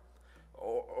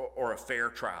or a fair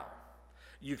trial.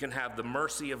 You can have the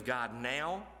mercy of God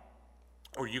now,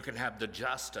 or you can have the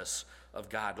justice of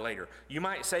God later. You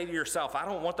might say to yourself, I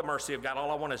don't want the mercy of God,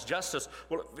 all I want is justice.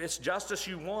 Well, if it's justice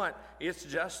you want, it's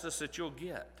justice that you'll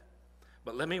get.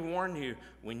 But let me warn you,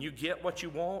 when you get what you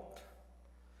won't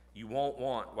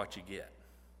want what you get.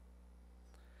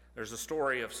 There's a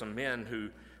story of some men who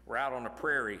were out on a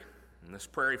prairie, and this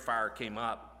prairie fire came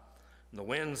up. And the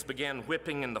winds began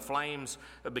whipping, and the flames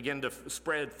began to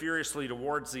spread furiously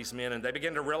towards these men, and they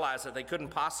began to realize that they couldn't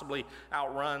possibly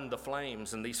outrun the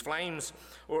flames. And these flames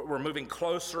were moving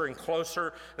closer and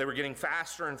closer. They were getting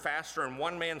faster and faster, and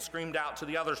one man screamed out to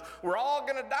the others, we're all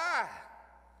going to die.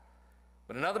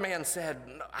 But another man said,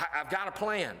 I've got a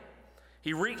plan.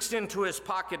 He reached into his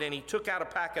pocket and he took out a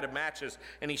packet of matches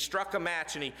and he struck a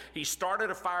match and he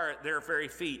started a fire at their very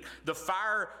feet. The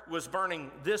fire was burning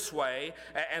this way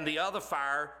and the other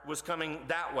fire was coming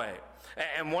that way.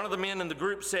 And one of the men in the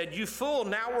group said, you fool,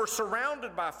 now we're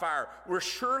surrounded by fire. We're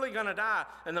surely going to die.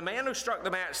 And the man who struck the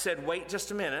match said, wait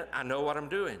just a minute, I know what I'm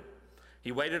doing.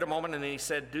 He waited a moment and then he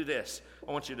said, do this.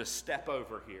 I want you to step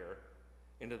over here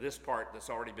into this part that's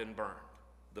already been burned.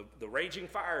 The raging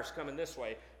fire is coming this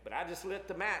way, but I just lit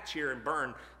the match here and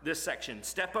burned this section.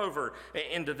 Step over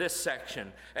into this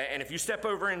section. And if you step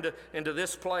over into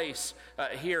this place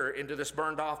here, into this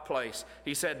burned off place,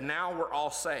 he said, now we're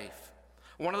all safe.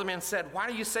 One of the men said, why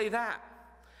do you say that?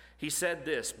 He said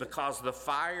this, because the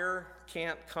fire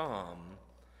can't come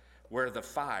where the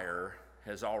fire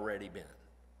has already been.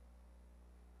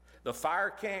 The fire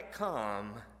can't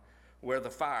come where the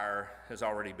fire has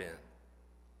already been.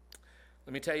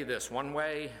 Let me tell you this, one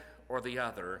way or the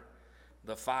other,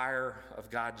 the fire of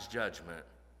God's judgment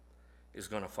is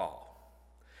going to fall.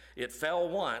 It fell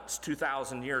once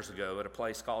 2,000 years ago at a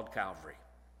place called Calvary.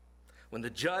 When the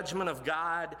judgment of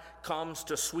God comes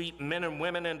to sweep men and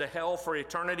women into hell for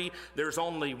eternity, there's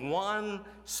only one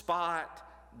spot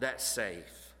that's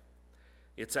safe.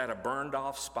 It's at a burned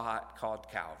off spot called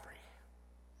Calvary.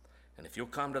 And if you'll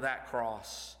come to that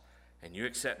cross and you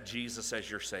accept Jesus as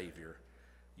your Savior,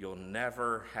 you'll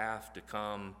never have to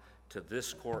come to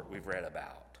this court we've read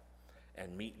about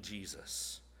and meet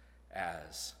Jesus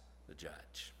as the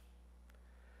judge.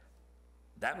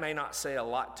 That may not say a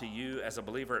lot to you as a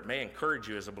believer. It may encourage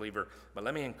you as a believer, but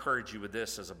let me encourage you with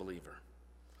this as a believer.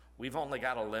 We've only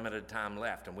got a limited time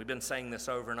left, and we've been saying this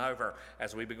over and over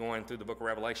as we've been going through the book of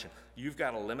Revelation. You've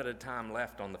got a limited time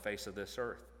left on the face of this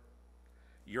earth.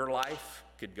 Your life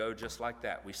could go just like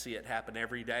that. We see it happen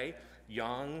every day.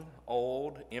 Young,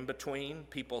 old, in between,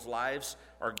 people's lives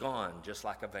are gone just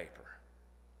like a vapor.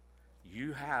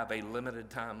 You have a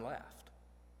limited time left.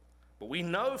 But we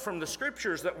know from the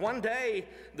scriptures that one day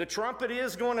the trumpet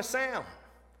is going to sound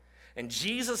and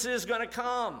Jesus is going to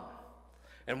come.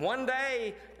 And one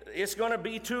day it's going to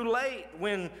be too late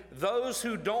when those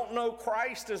who don't know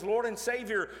Christ as Lord and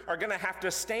Savior are going to have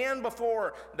to stand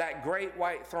before that great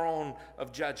white throne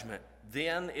of judgment.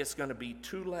 Then it's going to be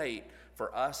too late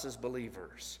for us as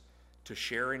believers to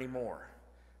share anymore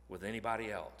with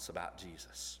anybody else about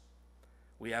Jesus.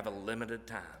 We have a limited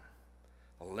time.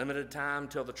 A limited time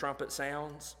till the trumpet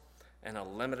sounds, and a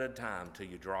limited time till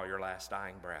you draw your last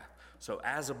dying breath. So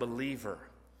as a believer,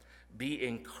 be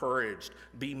encouraged,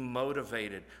 be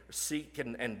motivated, seek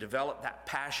and develop that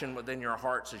passion within your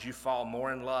hearts as you fall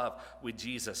more in love with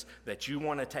Jesus, that you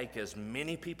want to take as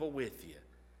many people with you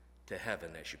to heaven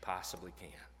as you possibly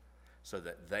can, so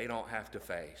that they don't have to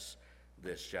face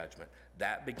this judgment.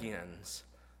 That begins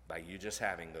by you just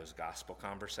having those gospel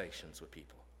conversations with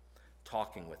people,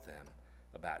 talking with them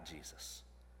about Jesus.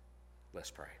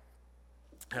 Let's pray.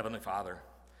 Heavenly Father,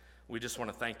 we just want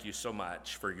to thank you so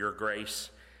much for your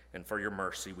grace and for your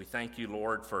mercy. We thank you,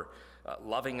 Lord, for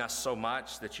loving us so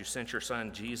much that you sent your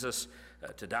son Jesus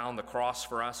to die on the cross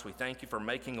for us. We thank you for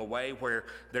making a way where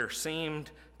there seemed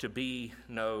to be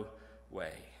no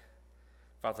way.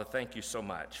 Father, thank you so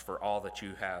much for all that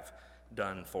you have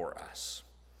done for us.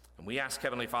 And we ask,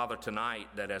 Heavenly Father, tonight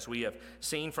that as we have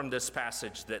seen from this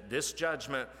passage that this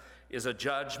judgment is a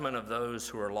judgment of those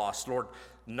who are lost. Lord,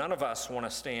 none of us want to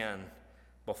stand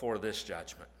before this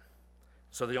judgment.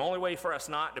 So the only way for us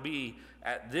not to be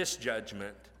at this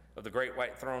judgment of the great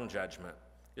white throne judgment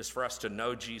is for us to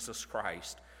know Jesus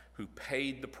Christ, who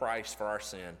paid the price for our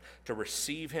sin, to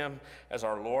receive him as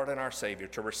our Lord and our Savior,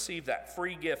 to receive that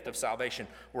free gift of salvation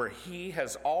where he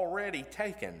has already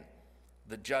taken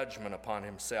the judgment upon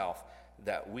himself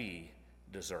that we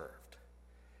deserved.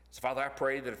 So, Father, I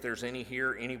pray that if there's any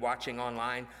here, any watching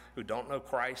online who don't know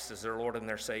Christ as their Lord and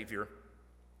their Savior,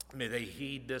 may they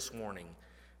heed this warning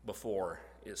before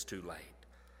it's too late,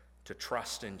 to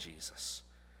trust in Jesus,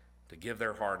 to give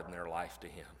their heart and their life to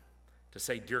him, to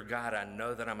say, dear God, I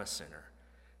know that I'm a sinner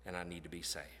and I need to be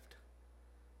saved,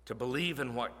 to believe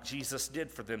in what Jesus did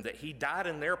for them, that he died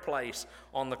in their place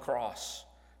on the cross,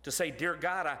 to say, dear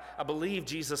God, I believe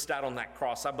Jesus died on that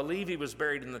cross. I believe he was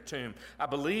buried in the tomb. I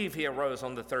believe he arose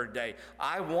on the third day.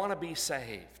 I want to be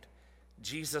saved.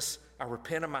 Jesus, I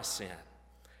repent of my sin,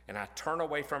 and I turn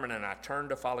away from it, and I turn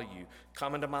to follow you.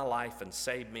 Come into my life and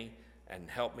save me and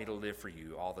help me to live for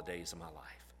you all the days of my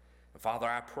life. And Father,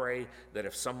 I pray that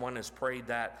if someone has prayed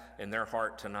that in their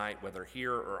heart tonight, whether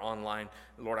here or online,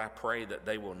 Lord, I pray that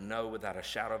they will know without a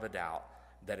shadow of a doubt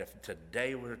that if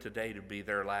today were today to be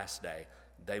their last day,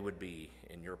 they would be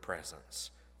in your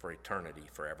presence for eternity,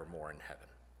 forevermore in heaven.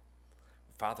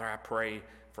 Father, I pray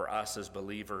for us as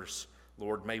believers.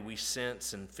 Lord, may we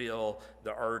sense and feel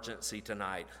the urgency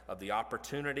tonight of the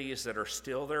opportunities that are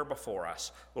still there before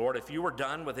us. Lord, if you were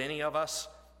done with any of us,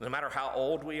 no matter how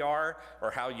old we are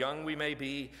or how young we may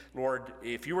be, Lord,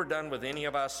 if you were done with any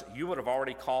of us, you would have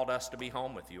already called us to be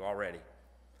home with you already.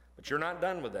 But you're not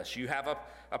done with us. You have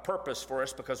a purpose for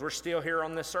us because we're still here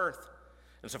on this earth.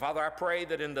 And so, Father, I pray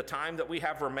that in the time that we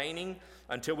have remaining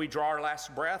until we draw our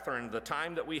last breath, or in the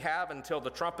time that we have until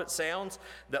the trumpet sounds,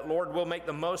 that, Lord, we'll make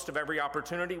the most of every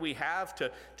opportunity we have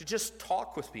to just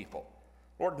talk with people.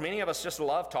 Lord, many of us just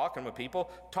love talking with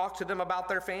people. Talk to them about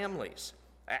their families.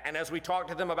 And as we talk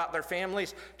to them about their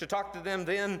families, to talk to them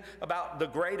then about the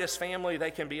greatest family they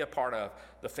can be a part of,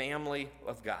 the family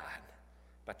of God.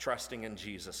 by trusting in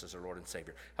Jesus as our Lord and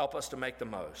Savior. Help us to make the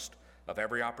most of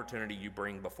every opportunity you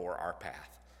bring before our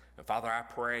path. And Father, I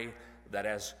pray that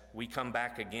as we come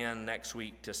back again next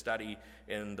week to study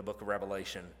in the book of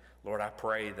Revelation, Lord, I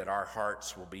pray that our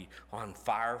hearts will be on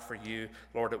fire for you.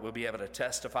 Lord, that we'll be able to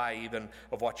testify even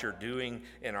of what you're doing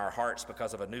in our hearts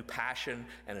because of a new passion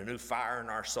and a new fire in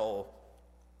our soul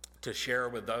to share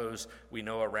with those we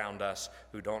know around us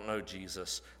who don't know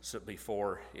Jesus so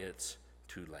before it's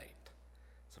too late.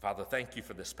 So, Father, thank you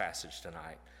for this passage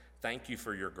tonight. Thank you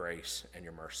for your grace and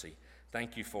your mercy.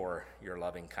 Thank you for your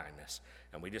loving kindness.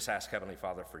 And we just ask, Heavenly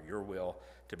Father, for your will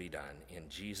to be done. In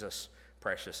Jesus'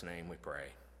 precious name we pray.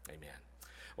 Amen.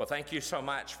 Well, thank you so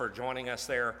much for joining us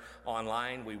there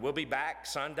online. We will be back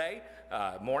Sunday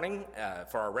morning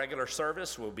for our regular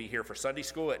service. We'll be here for Sunday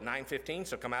school at 9:15,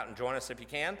 so come out and join us if you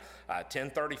can.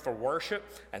 10:30 for worship,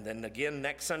 and then again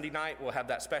next Sunday night we'll have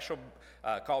that special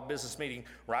called business meeting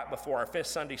right before our fifth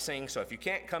Sunday sing. So if you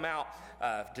can't come out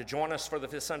to join us for the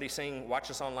fifth Sunday sing,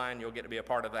 watch us online. You'll get to be a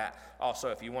part of that. Also,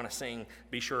 if you want to sing,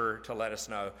 be sure to let us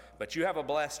know. But you have a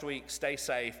blessed week. Stay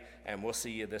safe, and we'll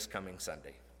see you this coming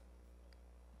Sunday.